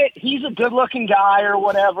 I get it. He's a good-looking guy or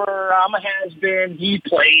whatever. I'm a has-been. He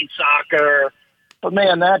played soccer. But,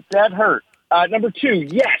 man, that hurt. Number two,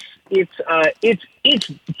 yes, it's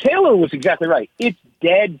Taylor was exactly right. It's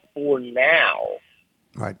dead for now.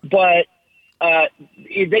 Right. But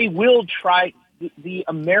they will try. The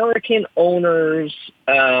American owners,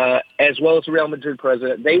 as well as the Real Madrid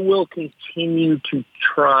president, they will continue to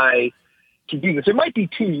try to do this. It might be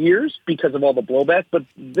 2 years because of all the blowback, but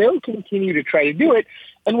they'll continue to try to do it.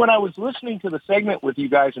 And when I was listening to the segment with you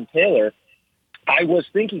guys and Taylor, I was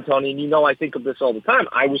thinking, Tony, and I think of this all the time,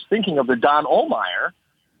 I was thinking of the Don Ohlmeyer.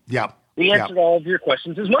 Yeah. The answer to all of your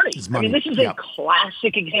questions is money. It's money. I mean, this is a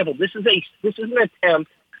classic example. This is an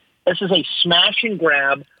attempt. This is a smash and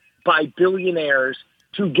grab by billionaires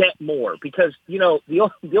to get more, because the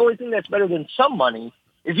only thing that's better than some money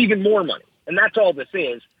is even more money, and that's all this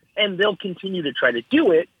is. And they'll continue to try to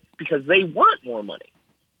do it because they want more money.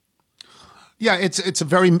 Yeah, it's a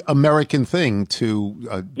very American thing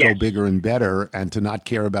to go bigger and better, and to not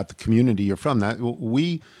care about the community you're from. That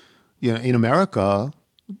we, in America,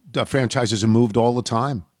 the franchises are moved all the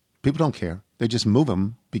time. People don't care; they just move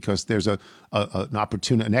them because there's an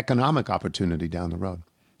opportunity, an economic opportunity down the road.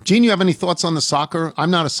 Gene, you have any thoughts on the soccer? I'm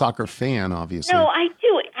not a soccer fan, obviously. No, I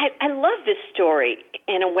do. I love this story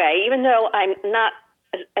in a way, even though I'm not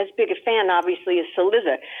as big a fan, obviously, as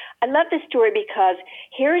Cillizza. I love this story because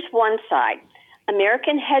here's one side.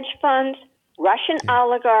 American hedge funds, Russian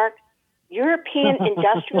oligarchs, European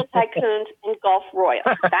industrial tycoons, and Gulf royals.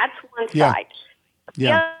 That's one side.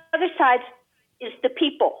 Yeah. The other side is the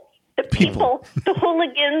people. The people, the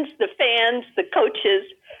hooligans, the fans, the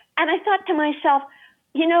coaches. And I thought to myself,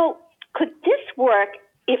 could this work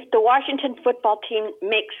if the Washington football team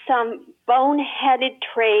makes some boneheaded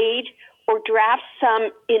trade or drafts some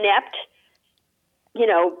inept,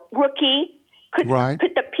 rookie? Could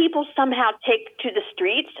the people somehow take to the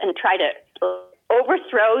streets and try to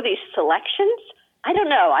overthrow these selections? I don't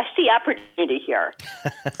know. I see opportunity here.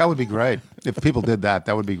 That would be great. If people did that,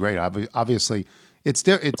 that would be great. Obviously,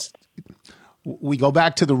 we go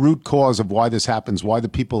back to the root cause of why this happens, why the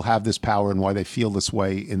people have this power and why they feel this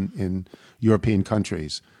way in European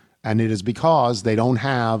countries. And it is because they don't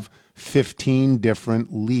have 15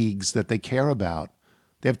 different leagues that they care about.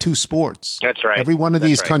 They have 2 sports. That's right. Every one of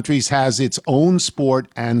these countries has its own sport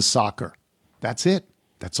and soccer. That's it.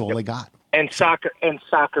 That's all they got. And soccer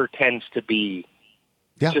tends to be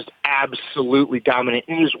just absolutely dominant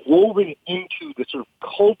and is woven into the sort of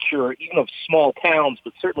culture, even of small towns,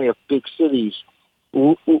 but certainly of big cities,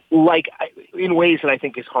 like in ways that I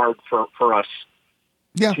think is hard for us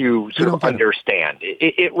to sort of understand.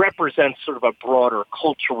 It represents sort of a broader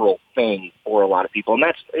cultural thing for a lot of people. And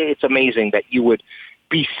it's amazing that you would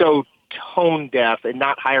be so tone deaf and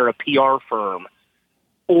not hire a PR firm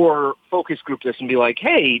or focus group this and be like,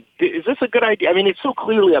 hey, is this a good idea? I mean, it's so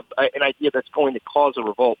clearly an idea that's going to cause a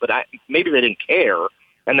revolt, but maybe they didn't care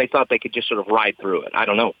and they thought they could just sort of ride through it. I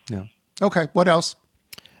don't know. Yeah. Okay, what else?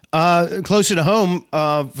 Closer to home,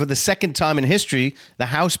 for the second time in history, the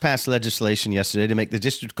House passed legislation yesterday to make the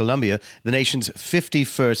District of Columbia the nation's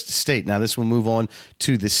 51st state. Now, this will move on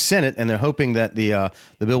to the Senate, and they're hoping that the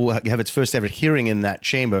bill will have its first ever hearing in that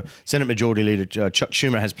chamber. Senate Majority Leader Chuck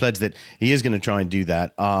Schumer has pledged that he is going to try and do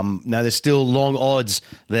that. Now, there's still long odds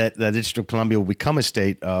that the District of Columbia will become a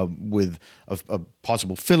state with a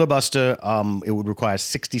possible filibuster. It would require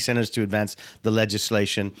 60 senators to advance the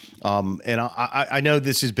legislation. And I know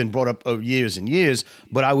this has been brought up over years and years,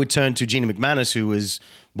 but I would turn to Gina McManus, who was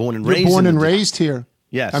born and raised. You're born and raised here.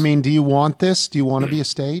 Yes. I mean, do you want this? Do you want to be a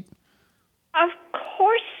state? Of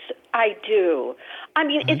course I do. I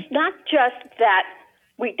mean, it's not just that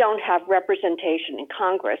we don't have representation in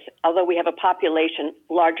Congress, although we have a population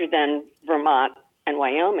larger than Vermont and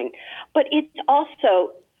Wyoming, but it's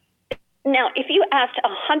also... Now, if you asked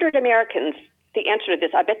 100 Americans the answer to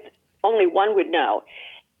this, I bet only one would know.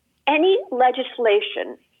 Any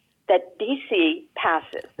legislation that D.C.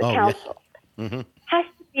 passes, the council, has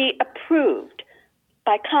to be approved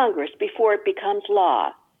by Congress before it becomes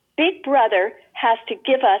law. Big Brother has to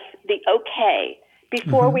give us the okay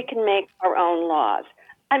before we can make our own laws.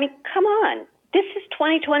 I mean, come on. this is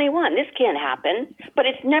 2021. This can't happen. But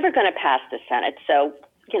it's never going to pass the Senate. So,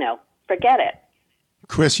 forget it.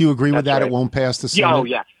 Chris, you agree with That's that? right. It won't pass the Senate? Oh,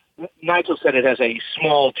 yeah. Nigel said it has a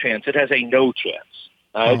small chance. It has a no chance.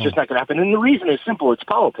 It's just not going to happen. And the reason is simple. It's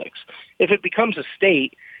politics. If it becomes a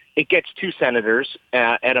state, it gets 2 senators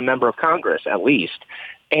and a member of Congress, at least.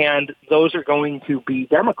 And those are going to be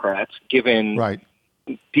Democrats, given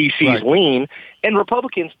D.C.'s lean. And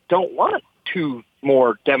Republicans don't want 2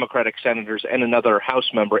 more Democratic senators and another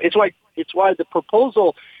House member. It's why the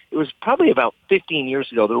proposal, it was probably about 15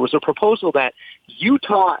 years ago, there was a proposal that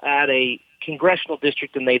Utah add a congressional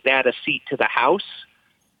district and they'd add a seat to the House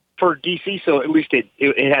for D.C., so at least it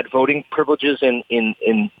had voting privileges in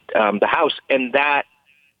the House, and that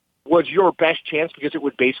was your best chance because it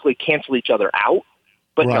would basically cancel each other out.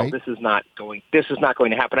 But no, this is not going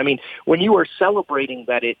to happen. I mean, when you are celebrating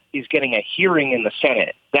that it is getting a hearing in the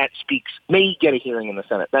Senate, may get a hearing in the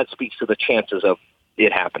Senate. That speaks to the chances of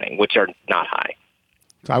it happening, which are not high.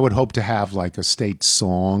 I would hope to have like a state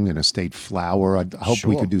song and a state flower. I hope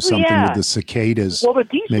we could do something with the cicadas. Well,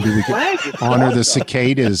 maybe we could honor the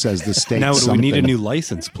cicadas as the state. Now, do we something. need a new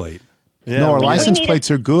license plate? Yeah, no, our license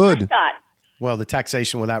plates are good. Well, the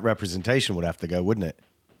taxation without representation would have to go, wouldn't it?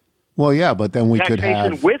 Well, yeah, but then we could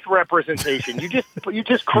have with representation. You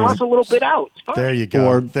just cross a little bit out. It's fine. There you go.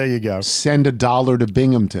 Or there you go. Send $1 to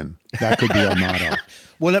Binghamton. That could be our motto.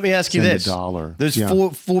 Well, let me ask you this. $1.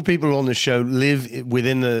 There's four people on the show live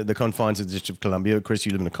within the confines of the District of Columbia. Chris,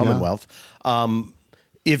 you live in the Commonwealth.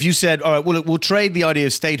 If you said, all right, we'll trade the idea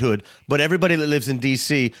of statehood, but everybody that lives in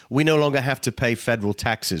D.C., we no longer have to pay federal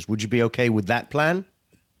taxes. Would you be okay with that plan?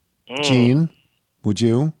 Gene, would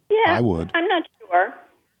you? Yeah, I would. I'm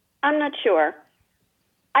not sure.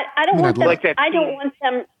 I don't want them. I don't want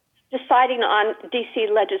them deciding on D.C.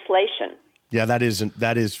 legislation. Yeah, that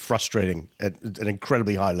is frustrating at an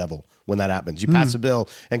incredibly high level when that happens. You pass a bill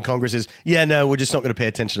and Congress is, no, we're just not going to pay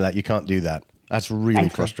attention to that. You can't do that. That's really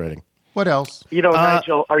frustrating. What else?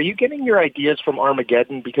 Nigel, are you getting your ideas from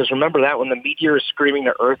Armageddon? Because remember that when the meteor is screaming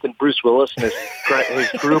to Earth and Bruce Willis and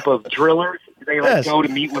his group of drillers, they go to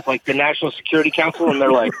meet with the National Security Council and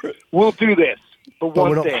they're like, we'll do this. But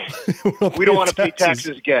one thing, we don't want to pay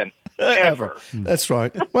taxes again. Ever. That's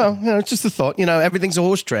right. Well, it's just a thought. Everything's a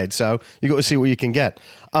horse trade, so you got to see what you can get.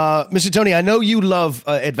 Mr. Tony, I know you love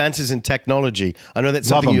advances in technology. I know that's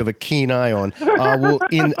something you have a keen eye on.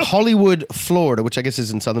 In Hollywood, Florida, which I guess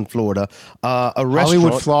is in southern Florida, a restaurant.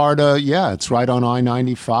 Hollywood, Florida, it's right on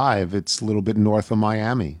I-95. It's a little bit north of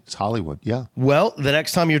Miami. It's Hollywood, yeah. Well, the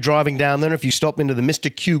next time you're driving down there, if you stop into the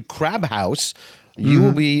Mr. Q Crab House, you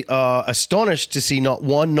will be astonished to see not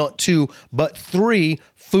 1, not 2, but 3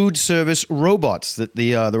 food service robots that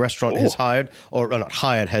the restaurant has hired, or not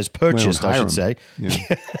hired, has purchased, I should say. Yeah.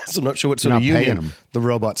 So I'm not sure what sort of union the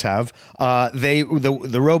robots have.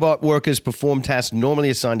 The robot workers perform tasks normally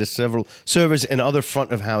assigned to several servers and other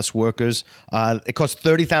front of house workers. It costs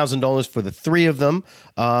 $30,000 for the 3 of them.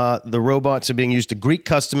 The robots are being used to greet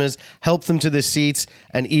customers, help them to their seats,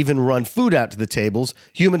 and even run food out to the tables.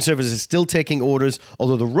 Human servers are still taking orders,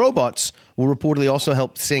 although the robots will reportedly also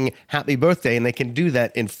help sing happy birthday, and they can do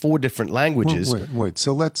that in 4 different languages. Wait.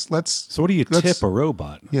 So let's. So what do you tip a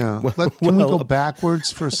robot? Yeah. Can we go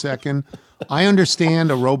backwards for a second? I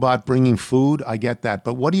understand a robot bringing food. I get that.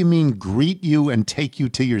 But what do you mean greet you and take you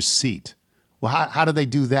to your seat? Well, how do they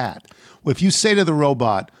do that? Well, if you say to the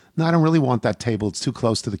robot, no, I don't really want that table. It's too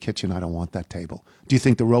close to the kitchen. I don't want that table. Do you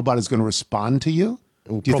think the robot is going to respond to you?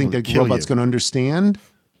 Do you think the robot's going to understand?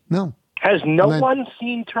 No. Has no one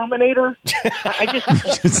seen Terminator? Or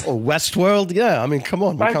Westworld? Yeah, I mean, come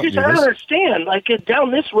on. I don't understand.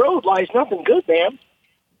 Down this road lies nothing good, man.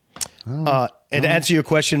 And to answer your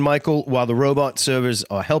question, Michael, while the robot servers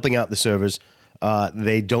are helping out the servers,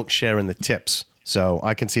 they don't share in the tips. So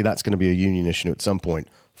I can see that's going to be a union issue at some point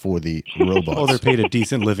for the robots. Oh, they're paid a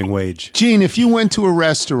decent living wage. Gene, if you went to a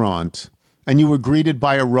restaurant and you were greeted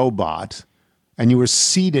by a robot, and you were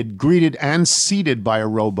greeted and seated by a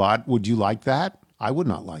robot, would you like that? I would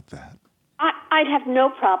not like that. I'd have no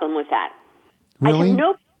problem with that. Really?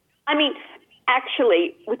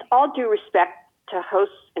 Actually, with all due respect to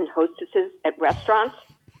hosts and hostesses at restaurants,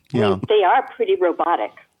 yeah. They are pretty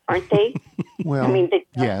robotic, aren't they? Well, they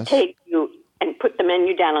yes. Take you and put the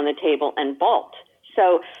menu down on the table and bolt.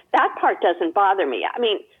 So that part doesn't bother me. I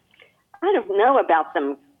don't know about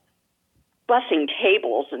them bussing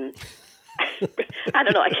tables and... I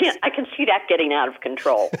don't know. I can see that getting out of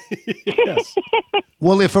control. Yes.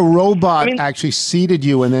 Well, if a robot actually seated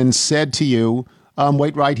you and then said to you,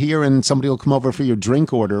 wait right here and somebody will come over for your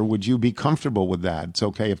drink order, would you be comfortable with that? It's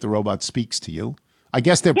okay if the robot speaks to you. I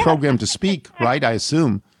guess they're programmed to speak, right? I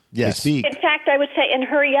assume. Yes. They speak. In fact, I would say, and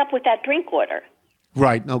hurry up with that drink order.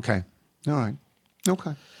 Right. Okay. All right.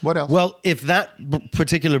 Okay. What else? Well, if that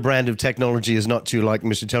particular brand of technology is not too like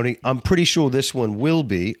Mr. Tony, I'm pretty sure this one will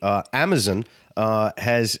be. Amazon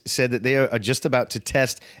has said that they are just about to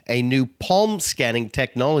test a new palm scanning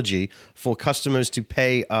technology for customers to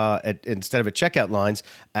pay instead of at checkout lines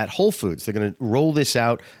at Whole Foods. They're going to roll this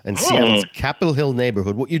out in Seattle's Capitol Hill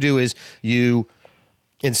neighborhood. What you do is you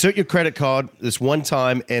insert your credit card this one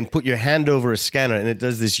time and put your hand over a scanner, and it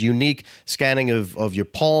does this unique scanning of your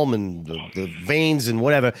palm and the veins and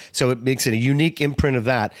whatever. So it makes it a unique imprint of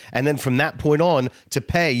that. And then from that point on, to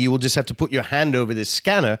pay, you will just have to put your hand over this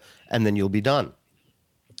scanner, and then you'll be done.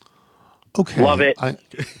 Okay. Love it.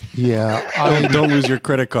 Don't lose your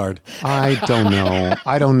credit card. I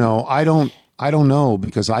don't know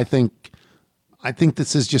because I think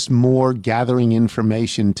this is just more gathering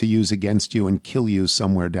information to use against you and kill you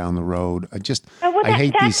somewhere down the road. I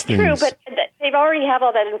hate these things. That's true, but they've already have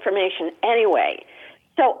all that information anyway.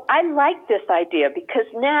 So I like this idea because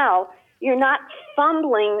now you're not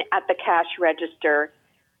fumbling at the cash register,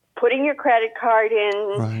 putting your credit card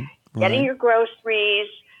in, getting your groceries.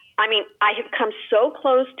 I mean, I have come so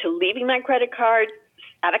close to leaving my credit card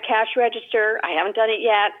at a cash register. I haven't done it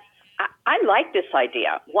yet. I like this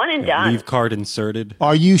idea. One and done. Leave card inserted.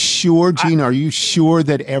 Are you sure, Gene? Are you sure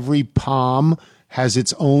that every palm has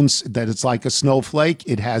its own, that it's like a snowflake?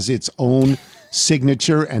 It has its own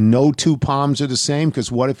signature and no two palms are the same?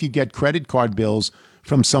 Because what if you get credit card bills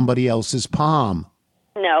from somebody else's palm?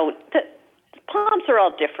 No, the palms are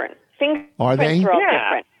all different. Are they? Fingerprints are all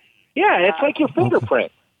different. Yeah, it's like your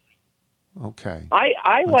fingerprint. Okay.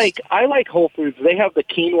 I like Whole Foods. They have the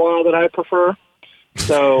quinoa that I prefer.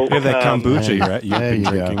 So you have that kombucha you've been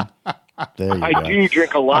drinking. I do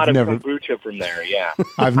drink a lot of kombucha from there. Yeah,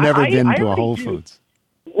 I've never been to a Whole Foods.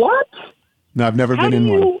 What? No, I've never been in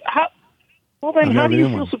one. Well, then how do you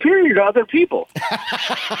feel superior to other people?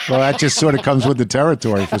 Well, that just sort of comes with the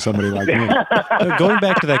territory for somebody like me. Going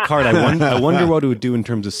back to that card, I wonder what it would do in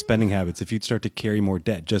terms of spending habits if you'd start to carry more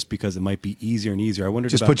debt just because it might be easier and easier. I wondered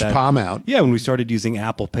just about put your palm out. Yeah, when we started using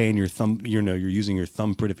Apple Pay and your thumb, you're using your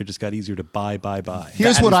thumbprint, if it just got easier to buy.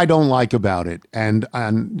 Here's what I don't like about it, and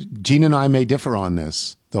Gene and I may differ on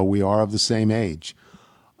this, though we are of the same age.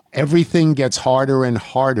 Everything gets harder and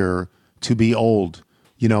harder to be old.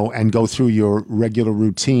 And go through your regular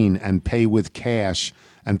routine and pay with cash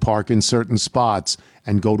and park in certain spots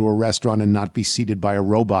and go to a restaurant and not be seated by a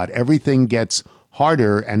robot. Everything gets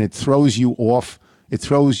harder and it throws you off. It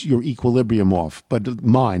throws your equilibrium off. But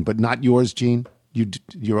mine, but not yours, Gene.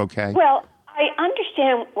 You're okay? Well, I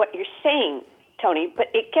understand what you're saying, Tony, but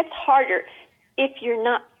it gets harder if you're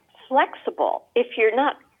not flexible, if you're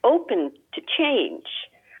not open to change.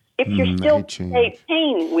 If you're still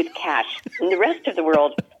paying with cash and the rest of the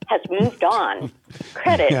world has moved on,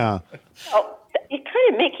 credit, so you're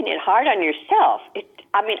kind of making it hard on yourself.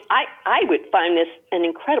 I would find this an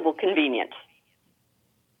incredible convenience.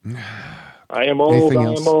 I am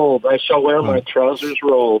old. I shall wear my trousers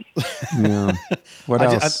rolled. Yeah. What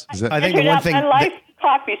else? I think the one thing... my life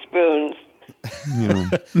coffee spoons.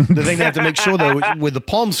 The thing they have to make sure, though, with the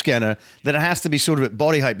palm scanner, that it has to be sort of at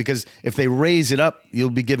body height, because if they raise it up,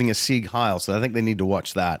 you'll be giving a Sieg Heil. So I think they need to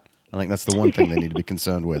watch that. I think that's the one thing they need to be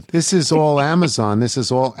concerned with. This is all Amazon.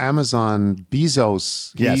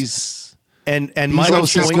 Bezos. Yes. And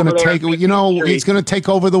Bezos is going to take. He's going to take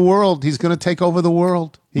over the world. He's going to take over the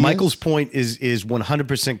world. Michael's point is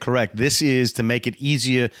 100% correct. This is to make it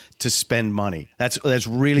easier to spend money. That's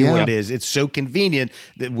really what it is. It's so convenient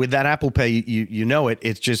that with that Apple Pay, you know it.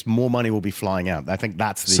 It's just more money will be flying out. I think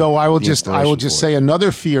that's the. So I will just say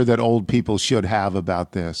another fear that old people should have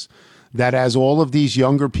about this, that as all of these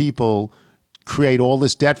younger people create all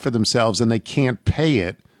this debt for themselves and they can't pay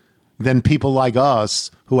it, then people like us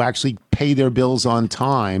who actually pay their bills on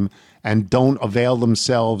time and don't avail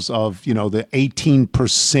themselves of, the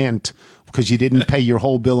 18% because you didn't pay your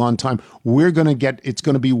whole bill on time, it's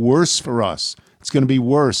going to be worse for us. It's going to be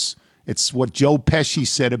worse. It's what Joe Pesci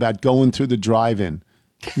said about going through the drive-in.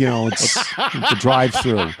 It's the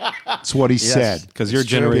drive-through. It's what he said. Because your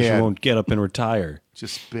generation won't get up and retire.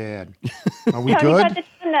 Just bad. Are we Tony, good? by the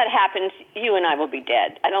time that happens, you and I will be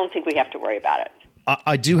dead. I don't think we have to worry about it.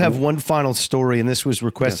 I do have one final story, and this was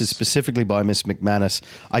requested specifically by Miss McManus.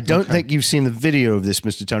 I don't think you've seen the video of this,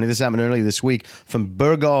 Mr. Tony. This happened earlier this week from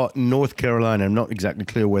Burgaw, North Carolina. I'm not exactly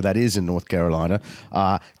clear where that is in North Carolina.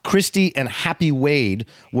 Christy and Happy Wade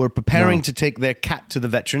were preparing to take their cat to the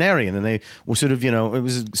veterinarian, and they were sort of, it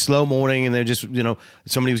was a slow morning, and they're just,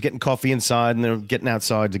 somebody was getting coffee inside, and they're getting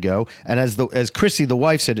outside to go. And as Christy, the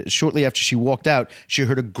wife, said, shortly after she walked out, she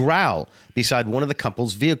heard a growl beside one of the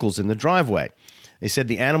couple's vehicles in the driveway. They said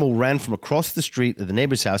the animal ran from across the street to the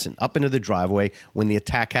neighbor's house and up into the driveway when the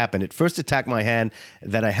attack happened. It first attacked my hand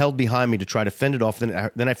that I held behind me to try to fend it off.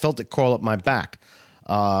 Then I felt it crawl up my back.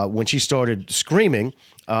 When she started screaming,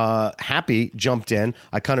 Happy jumped in.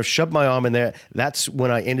 I kind of shoved my arm in there. That's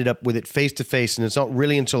when I ended up with it face to face. And it's not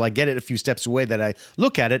really until I get it a few steps away that I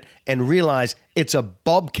look at it and realize it's a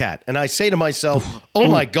bobcat. And I say to myself, oh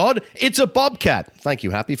my God, it's a bobcat. Thank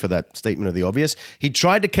you, Happy, for that statement of the obvious. He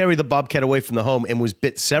tried to carry the bobcat away from the home and was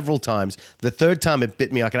bit several times. The third time it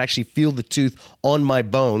bit me, I could actually feel the tooth on my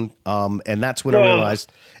bone. And that's when I realized,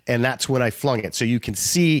 and that's when I flung it. So you can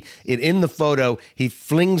see it in the photo. He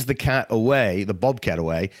flings the cat away, the bobcat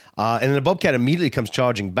away, and then the bobcat immediately comes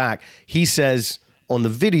charging back. He says on the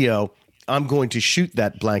video, I'm going to shoot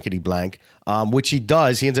that blankety blank, which he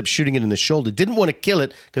does. He ends up shooting it in the shoulder. Didn't want to kill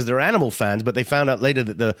it because they're animal fans, but they found out later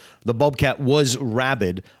that the bobcat was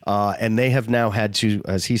rabid, and they have now had to,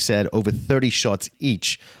 as he said, over 30 shots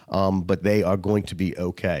each, but they are going to be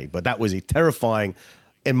okay. But that was a terrifying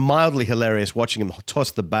and mildly hilarious watching him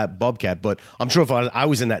toss the bobcat. But I'm sure if I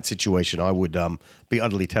was in that situation, I would be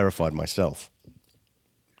utterly terrified myself.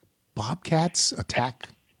 Bobcats attack?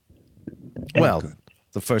 Well,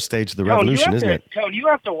 the first stage of the revolution, isn't it? Tone, you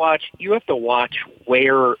have to watch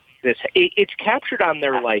where this. It's captured on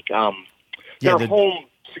their home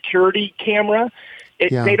security camera.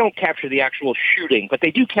 They don't capture the actual shooting, but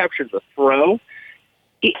they do capture the throw.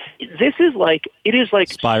 It is like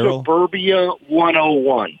Spiral? Suburbia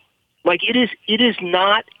 101. Like it is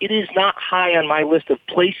not high on my list of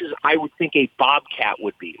places I would think a bobcat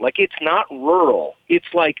would be. Like it's not rural.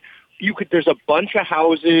 It's like there's a bunch of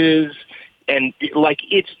houses and like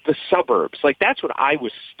it's the suburbs. Like that's what I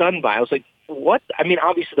was stunned by. I was like, what? I mean,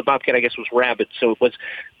 obviously the bobcat I guess was rabid, so it was,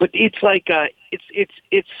 but it's like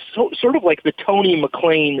it's sort of like the Tony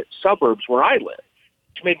McClain suburbs where I live.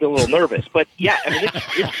 Made me a little nervous, but yeah, I mean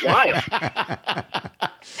it's wild.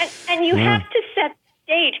 And you have to set the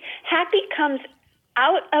stage. Happy comes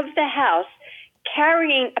out of the house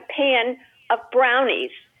carrying a pan of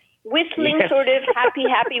brownies, whistling sort of happy,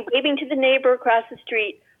 waving to the neighbor across the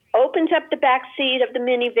street, opens up the back seat of the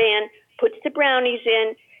minivan, puts the brownies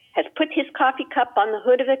in, has put his coffee cup on the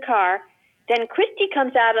hood of the car. Then Christy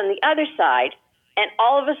comes out on the other side, and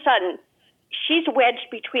all of a sudden, she's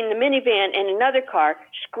wedged between the minivan and another car,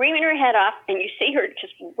 screaming her head off, and you see her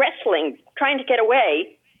just wrestling, trying to get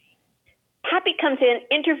away. Happy comes in,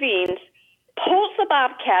 intervenes, pulls the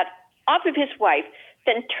bobcat off of his wife,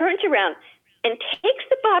 then turns around and takes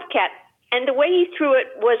the bobcat, and the way he threw it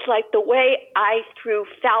was like the way I threw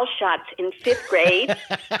foul shots in 5th grade,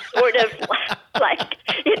 sort of like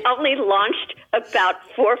it only launched about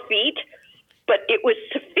 4 feet, but it was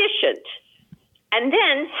sufficient. And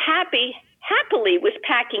then happily was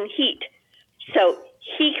packing heat, so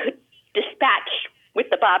he could dispatch with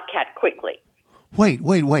the bobcat quickly.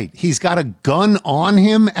 Wait. He's got a gun on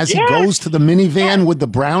him as he goes to the minivan with the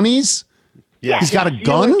brownies? Yeah. He's got a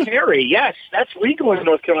gun? Carry, yes. That's legal in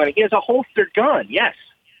North Carolina. He has a holstered gun, yes.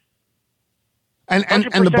 And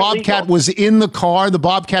the bobcat was in the car? The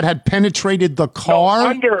bobcat had penetrated the car?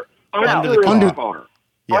 Under the car.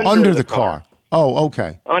 Yeah. Under the car. Oh,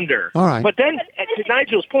 okay. Under. All right. But then, to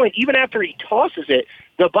Nigel's point, even after he tosses it,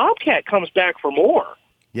 the bobcat comes back for more.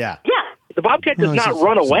 Yeah. Yeah. The bobcat does not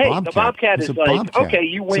run away. The bobcat is like, okay,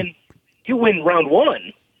 you win round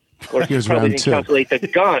one. Or here's probably round didn't two. calculate the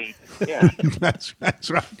gun. Yeah. That's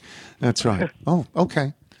right. Oh,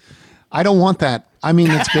 okay. I don't want that. I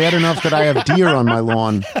mean, it's bad enough that I have deer on my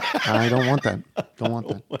lawn. I don't want that.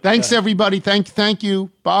 Thanks, everybody. Thank you.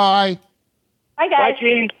 Bye. Bye, guys. Bye,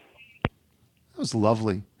 Gene. That was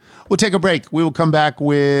lovely. We'll take a break. We will come back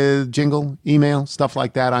with jingle, email, stuff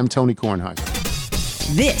like that. I'm Tony Kornheiser.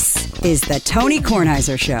 This is the Tony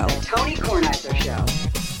Kornheiser Show.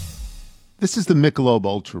 This is the Michelob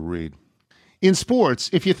Ultra read. In sports,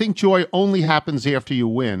 if you think joy only happens after you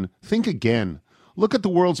win, think again. Look at the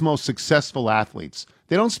world's most successful athletes.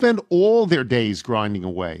 They don't spend all their days grinding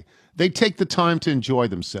away. They take the time to enjoy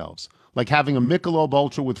themselves, like having a Michelob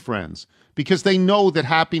Ultra with friends, because they know that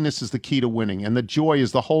happiness is the key to winning and that joy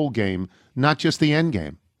is the whole game, not just the end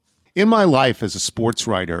game. In my life as a sports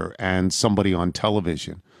writer and somebody on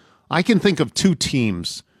television, I can think of two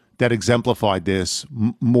teams that exemplified this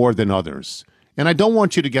more than others. And I don't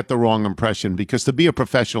want you to get the wrong impression, because to be a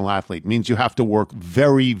professional athlete means you have to work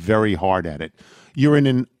very, very hard at it. You're in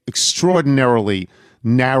an extraordinarily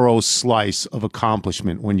narrow slice of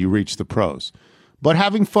accomplishment when you reach the pros. But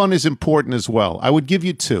having fun is important as well. I would give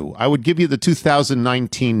you two. I would give you the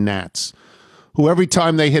 2019 Nats, who every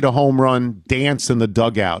time they hit a home run, danced in the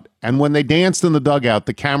dugout. And when they danced in the dugout,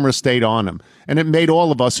 the camera stayed on them. And it made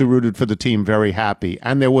all of us who rooted for the team very happy.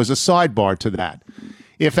 And there was a sidebar to that.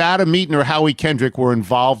 If Adam Eaton or Howie Kendrick were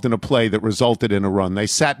involved in a play that resulted in a run, they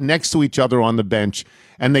sat next to each other on the bench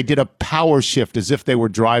and they did a power shift as if they were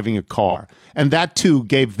driving a car. And that, too,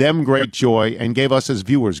 gave them great joy and gave us as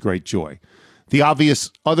viewers great joy. The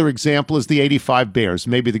obvious other example is the '85 Bears,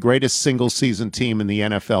 maybe the greatest single-season team in the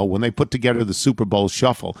NFL, when they put together the Super Bowl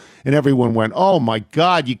shuffle. And everyone went, oh, my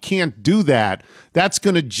God, you can't do that. That's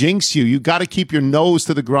going to jinx you. You got to keep your nose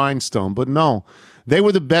to the grindstone. But no, they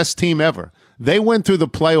were the best team ever. They went through the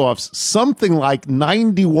playoffs something like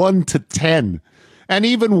 91-10. And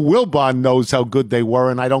even Wilbon knows how good they were,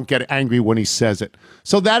 and I don't get angry when he says it.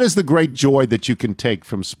 So that is the great joy that you can take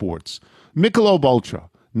from sports. Michelob Ultra,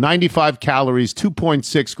 95 calories,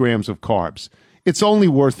 2.6 grams of carbs. It's only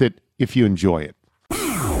worth it if you enjoy it.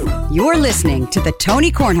 You're listening to The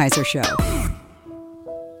Tony Kornheiser Show.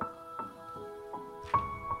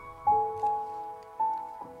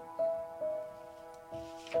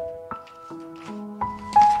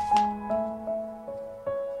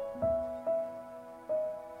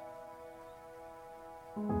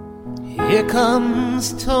 Here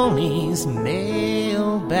comes Tony's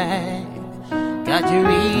mailbag. Got your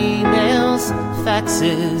emails,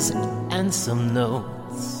 faxes, and some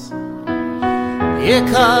notes. Here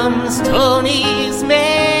comes Tony's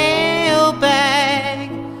mailbag.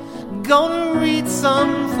 Gonna read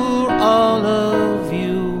some for all of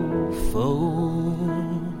you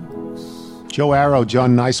folks. Joe Arrow,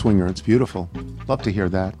 John Neiswinger. It's beautiful. Love to hear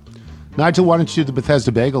that. Nigel, why don't you do the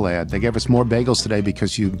Bethesda Bagel ad? They gave us more bagels today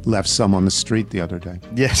because you left some on the street the other day.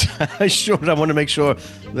 Yes, I should. I want to make sure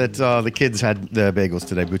that the kids had their bagels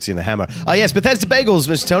today, Bootsy and the Hammer. Yes, Bethesda Bagels,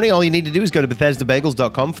 Mr. Tony. All you need to do is go to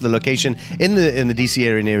BethesdaBagels.com for the location in the DC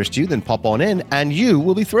area nearest you, then pop on in, and you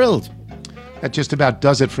will be thrilled. That just about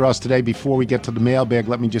does it for us today. Before we get to the mailbag,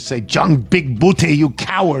 let me just say, John Big Booty, you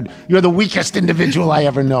coward. You're the weakest individual I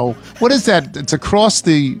ever know. What is that? It's across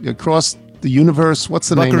the universe. What's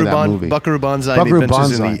the name of that movie? Buckaroo Banzai, Buckaroo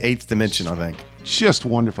Adventures Banzai. in the Eighth Dimension, I think. Just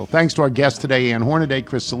wonderful. Thanks to our guests today, Ann Hornaday,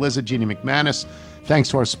 Chris Saliza, Jeannie McManus. Thanks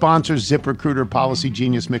to our sponsors, ZipRecruiter, Policy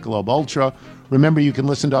Genius, Michelob Ultra. Remember, you can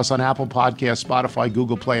listen to us on Apple Podcasts, Spotify,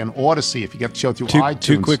 Google Play, and Odyssey if you get the show through iTunes.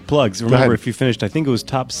 Two quick plugs. Remember, if you finished, I think it was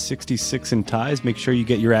top 66 in ties, make sure you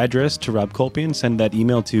get your address to Rob Kolpian. Send that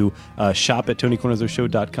email to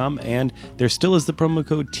shop@TonyKornheiserShow.com. And there still is the promo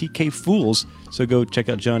code TKFools. So go check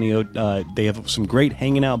out Johnny O. They have some great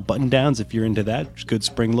hanging out button downs if you're into that. Good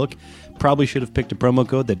spring look. Probably should have picked a promo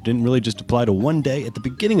code that didn't really just apply to one day at the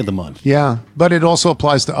beginning of the month. Yeah, but it also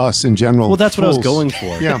applies to us in general. Well, that's what I was going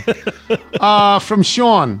for. Yeah. From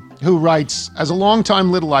Sean, who writes, as a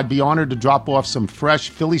longtime little, I'd be honored to drop off some fresh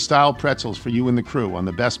Philly-style pretzels for you and the crew on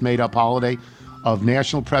the best made-up holiday of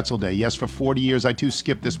National Pretzel Day. Yes, for 40 years, I too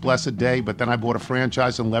skipped this blessed day, but then I bought a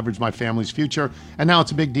franchise and leveraged my family's future, and now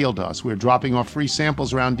it's a big deal to us. We're dropping off free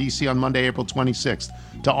samples around D.C. on Monday, April 26th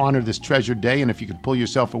to honor this treasured day, and if you could pull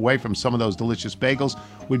yourself away from some of those delicious bagels,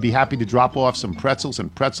 we'd be happy to drop off some pretzels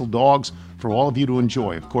and pretzel dogs for all of you to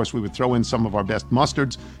enjoy. Of course, we would throw in some of our best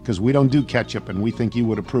mustards, because we don't do ketchup, and we think you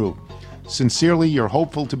would approve. Sincerely, your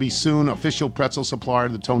hopeful to be soon official pretzel supplier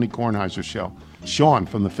of the Tony Kornheiser Show. Sean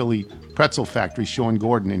from the Philly Pretzel Factory, Sean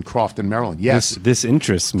Gordon in Crofton, Maryland. Yes. This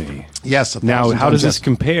interests me. Yes. Now, how does this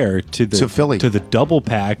compare to Philly? To the double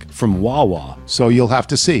pack from Wawa? So you'll have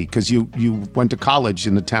to see, because you went to college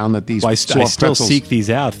in the town that these I still pretzels. seek these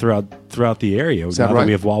out throughout the area. Is that now right? that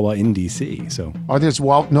we have Wawa in D.C. So Are there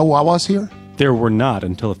no Wawas here? There were not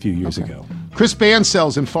until a few years ago. Chris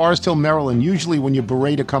Bansells in Forest Hill, Maryland. Usually when you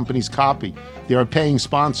berate a company's copy, they're a paying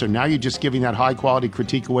sponsor. Now you're just giving that high-quality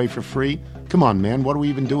critique away for free? Come on, man. What are we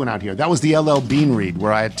even doing out here? That was the LL Bean read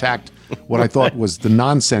where I attacked what I thought was the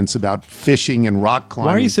nonsense about fishing and rock climbing.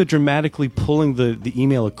 Why are you so dramatically pulling the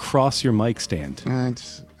email across your mic stand?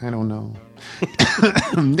 I don't know.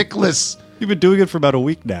 Nicholas. You've been doing it for about a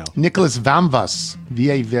week now. Nicholas Vamvas,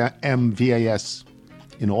 V-A-M-V-A-S,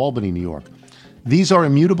 in Albany, New York. These are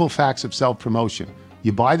immutable facts of self-promotion.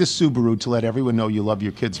 You buy the Subaru to let everyone know you love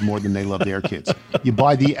your kids more than they love their kids. You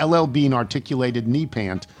buy the LL Bean articulated knee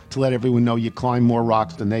pant to let everyone know you climb more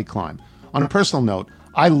rocks than they climb. On a personal note,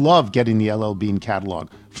 I love getting the LL Bean catalog,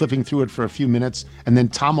 flipping through it for a few minutes, and then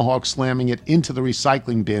tomahawk slamming it into the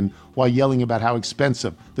recycling bin while yelling about how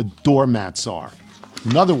expensive the doormats are.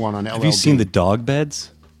 Another one on LL Bean. Have you seen the dog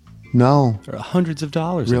beds? No. They're hundreds of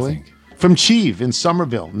dollars, Really? I think. From Cheeve in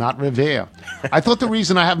Somerville, not Revere. I thought the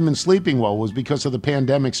reason I haven't been sleeping well was because of the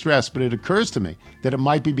pandemic stress, but it occurs to me that it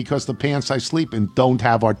might be because the pants I sleep in don't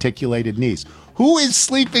have articulated knees. Who is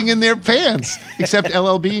sleeping in their pants except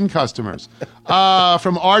LL Bean customers?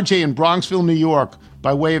 From RJ in Bronxville, New York,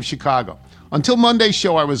 by way of Chicago. Until Monday's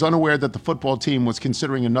show, I was unaware that the football team was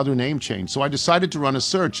considering another name change, so I decided to run a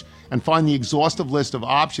search and find the exhaustive list of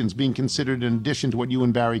options being considered in addition to what you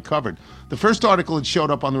and Barry covered. The first article that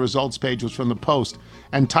showed up on the results page was from the Post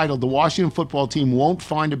and titled, "The Washington Football Team Won't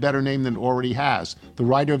Find a Better Name Than It Already Has." The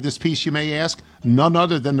writer of this piece, you may ask, none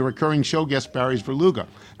other than the recurring show guest Barry Svrluga.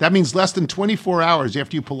 That means less than 24 hours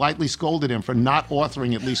after you politely scolded him for not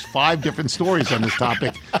authoring at least 5 different stories on this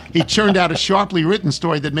topic, he churned out a sharply written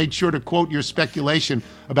story that made sure to quote your speculation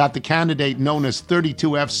about the candidate known as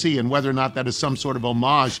 32FC and whether or not that is some sort of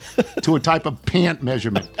homage to a type of pant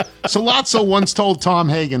measurement. Sollozzo once told Tom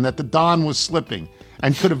Hagen that the Don was slipping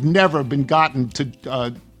and could have never been gotten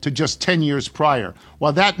to just 10 years prior.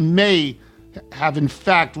 While that may have in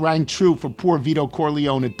fact rang true for poor Vito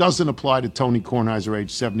Corleone, it doesn't apply to Tony Kornheiser,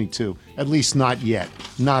 age 72. At least not yet.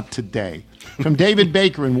 Not today. From David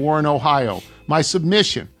Baker in Warren, Ohio, my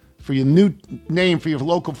submission for your new name for your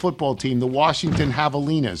local football team, the Washington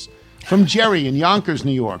Javelinas. From Jerry in Yonkers,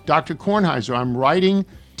 New York, Dr. Kornheiser, I'm writing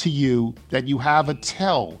to you that you have a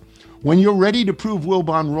tell. When you're ready to prove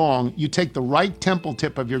Wilbon wrong, you take the right temple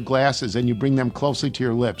tip of your glasses and you bring them closely to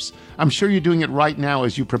your lips. I'm sure you're doing it right now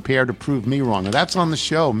as you prepare to prove me wrong. And that's on the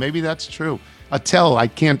show. Maybe that's true. A tell I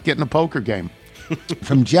can't get in a poker game.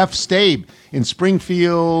 From Jeff Stabe in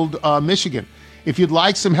Springfield, Michigan. If you'd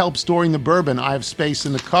like some help storing the bourbon, I have space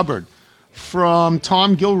in the cupboard. From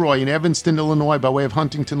Tom Gilroy in Evanston, Illinois, by way of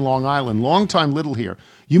Huntington, Long Island. Long-time Little here.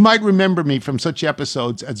 You might remember me from such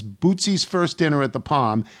episodes as Bootsy's First Dinner at the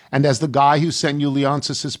Palm and as the guy who sent you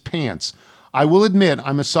Leoncis's pants. I will admit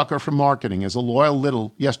I'm a sucker for marketing. As a loyal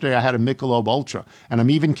Little, yesterday I had a Michelob Ultra, and I'm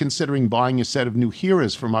even considering buying a set of new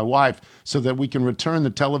Hearers for my wife so that we can return the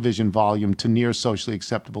television volume to near socially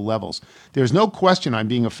acceptable levels. There's no question I'm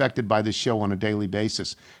being affected by this show on a daily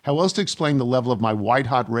basis. How else to explain the level of my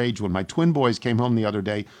white-hot rage when my twin boys came home the other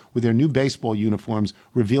day with their new baseball uniforms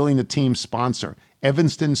revealing the team's sponsor,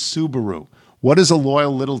 Evanston Subaru. What is a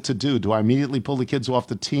loyal Little to do? Do I immediately pull the kids off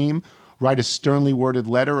the team, write a sternly worded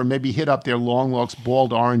letter, or maybe hit up their long-lost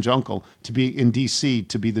bald orange uncle to be in D.C.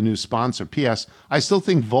 to be the new sponsor? P.S. I still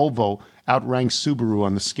think Volvo outranks Subaru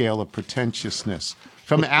on the scale of pretentiousness.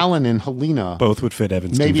 From Alan in Helena. Both would fit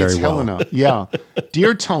Evanston maybe very it's well. Helena. Yeah.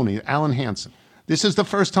 Dear Tony, Alan Hansen. This is the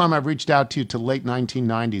first time I've reached out to you to late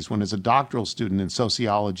 1990s when as a doctoral student in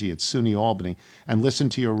sociology at SUNY Albany and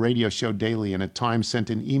listened to your radio show daily and at times sent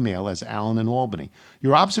an email as Alan in Albany.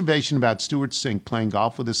 Your observation about Stuart Sink playing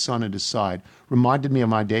golf with his son at his side reminded me of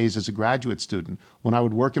my days as a graduate student when I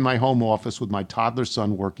would work in my home office with my toddler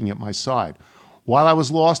son working at my side. While I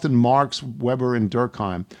was lost in Marx, Weber, and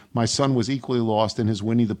Durkheim, my son was equally lost in his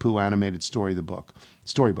Winnie the Pooh animated storybook.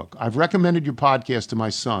 I've recommended your podcast to my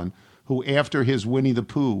son, who after his Winnie the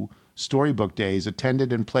Pooh storybook days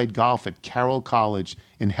attended and played golf at Carroll College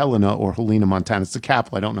in Helena or Helena, Montana. It's the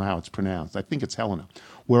capital. I don't know how it's pronounced. I think it's Helena,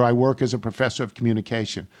 where I work as a professor of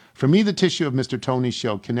communication. For me, the tissue of Mr. Tony's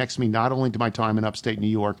show connects me not only to my time in upstate New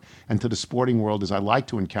York and to the sporting world as I like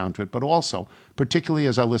to encounter it, but also, particularly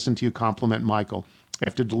as I listen to you compliment Michael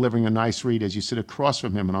after delivering a nice read as you sit across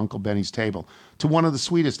from him at Uncle Benny's table, to one of the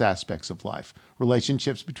sweetest aspects of life,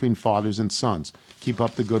 relationships between fathers and sons. Keep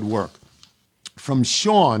up the good work. From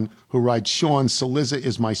Sean, who writes, Sean, Saliza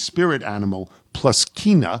is my spirit animal, plus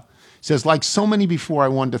Kina, says, like so many before, I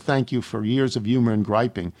wanted to thank you for years of humor and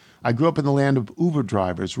griping. I grew up in the land of Uber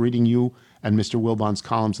drivers, reading you and Mr. Wilbon's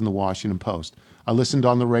columns in the Washington Post. I listened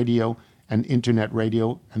on the radio and internet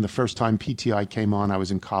radio, and the first time PTI came on, I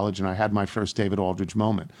was in college, and I had my first David Aldridge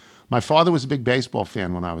moment. My father was a big baseball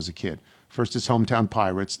fan when I was a kid. First his hometown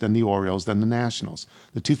Pirates, then the Orioles, then the Nationals.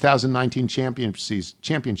 The 2019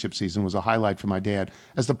 championship season was a highlight for my dad,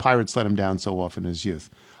 as the Pirates let him down so often in his youth.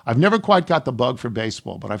 I've never quite got the bug for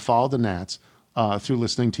baseball, but I followed the Nats, through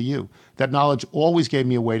listening to you. That knowledge always gave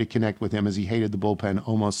me a way to connect with him, as he hated the bullpen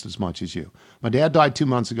almost as much as you. My dad died 2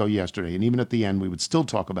 months ago yesterday, and even at the end, we would still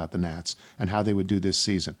talk about the Nats and how they would do this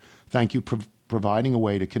season. Thank you for providing a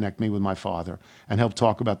way to connect me with my father and help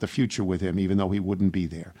talk about the future with him, even though he wouldn't be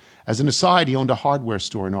there. As an aside, he owned a hardware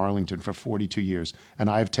store in Arlington for 42 years, and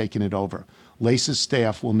I have taken it over. Lace's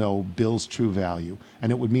staff will know Bill's true value,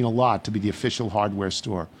 and it would mean a lot to be the official hardware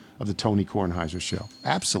store of the Tony Kornheiser Show.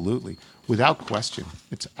 Absolutely. Without question.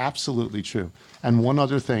 It's absolutely true. And one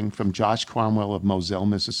other thing from Josh Cromwell of Moselle,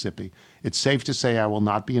 Mississippi. It's safe to say I will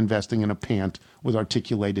not be investing in a pant with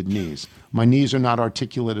articulated knees. My knees are not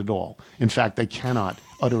articulate at all. In fact, they cannot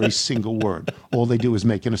utter a single word. All they do is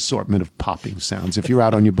make an assortment of popping sounds. If you're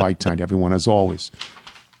out on your bike tonight, everyone, as always,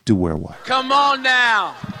 do wear what? Come on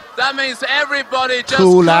now. That means everybody just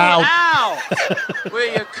cool out.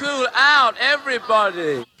 Will you cool out,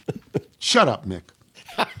 everybody? Shut up, Mick.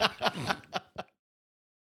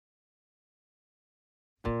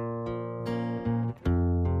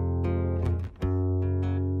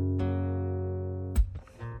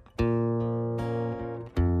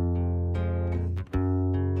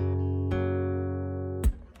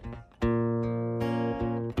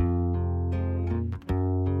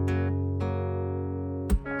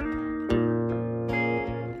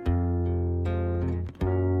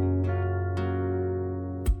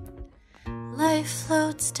 Life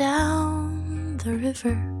floats down the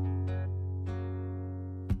river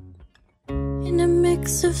in a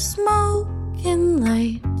mix of smoke and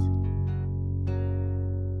light.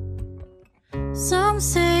 Some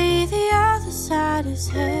say the other side is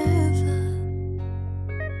heaven.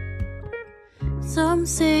 Some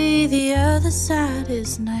say the other side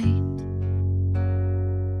is night.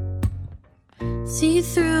 See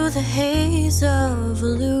through the haze of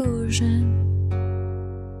illusion.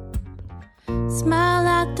 Smile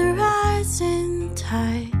at the rising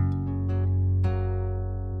tide.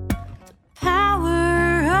 The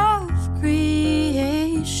power of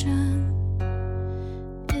creation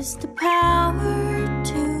is the power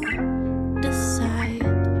to decide.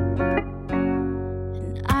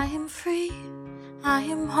 And I am free, I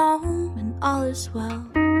am home, and all is well.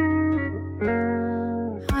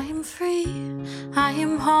 I am free, I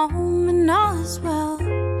am home, and all is well.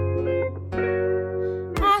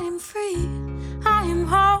 I am free, I am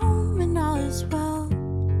home, and all is well.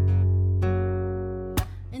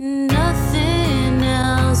 And nothing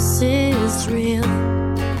else is real.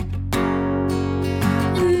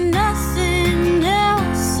 And nothing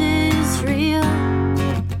else is real.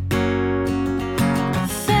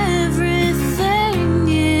 If everything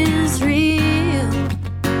is real,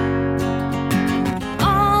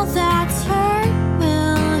 all that's hurt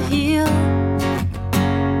will heal.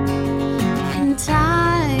 In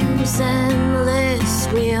time's endless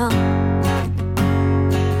wheel.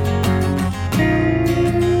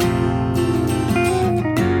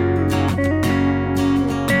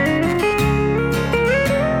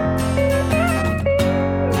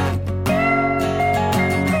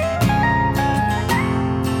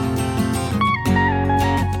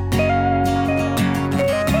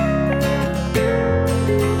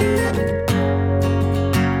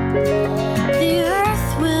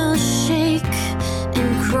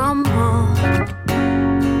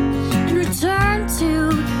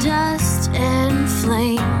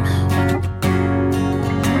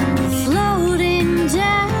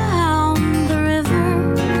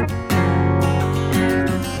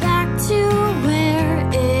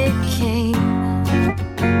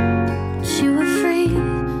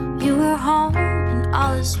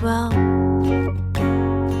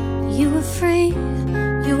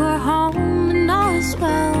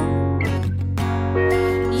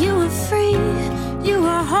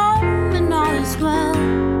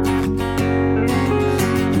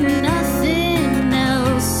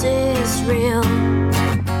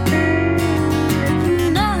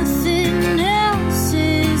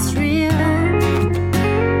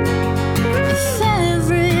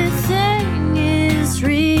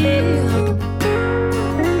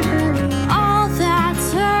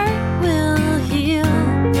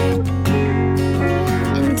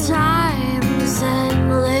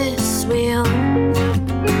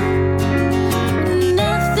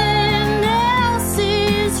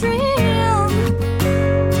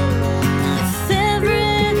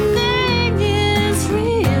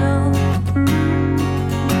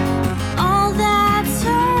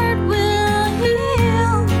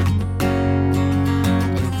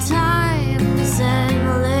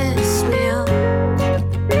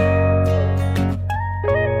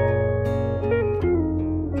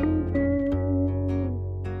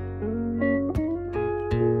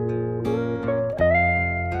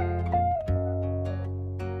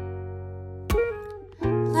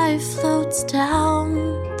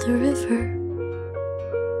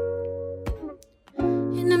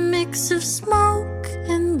 mix of smoke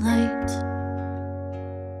and light.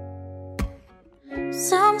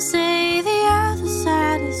 Some say the other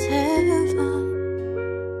side is heaven.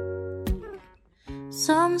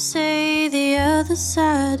 Some say the other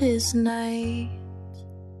side is night.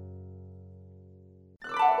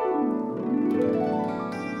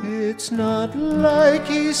 It's not like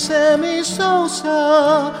he's Sammy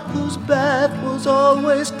Sosa, whose bat was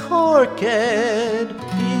always corked.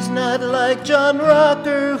 He's not like John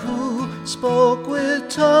Rocker, who spoke with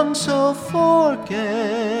tongue so forked.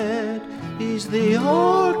 He's the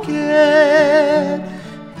orchid,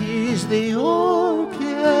 he's the orchid,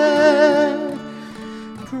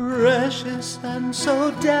 precious and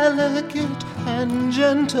so delicate and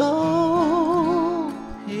gentle.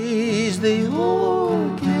 He's the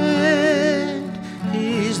orchid,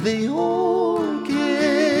 he's the orchid.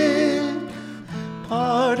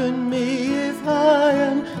 Pardon me if I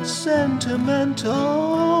am sentimental.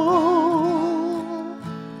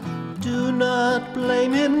 Do not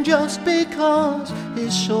blame him just because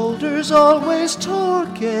his shoulder's always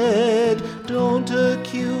torqued. Don't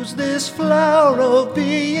accuse this flower of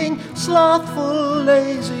being slothful,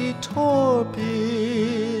 lazy,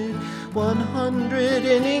 torpid. 100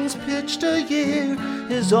 innings pitched a year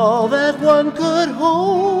is all that one could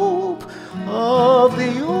hope of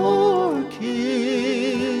the orchid.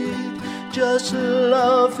 Just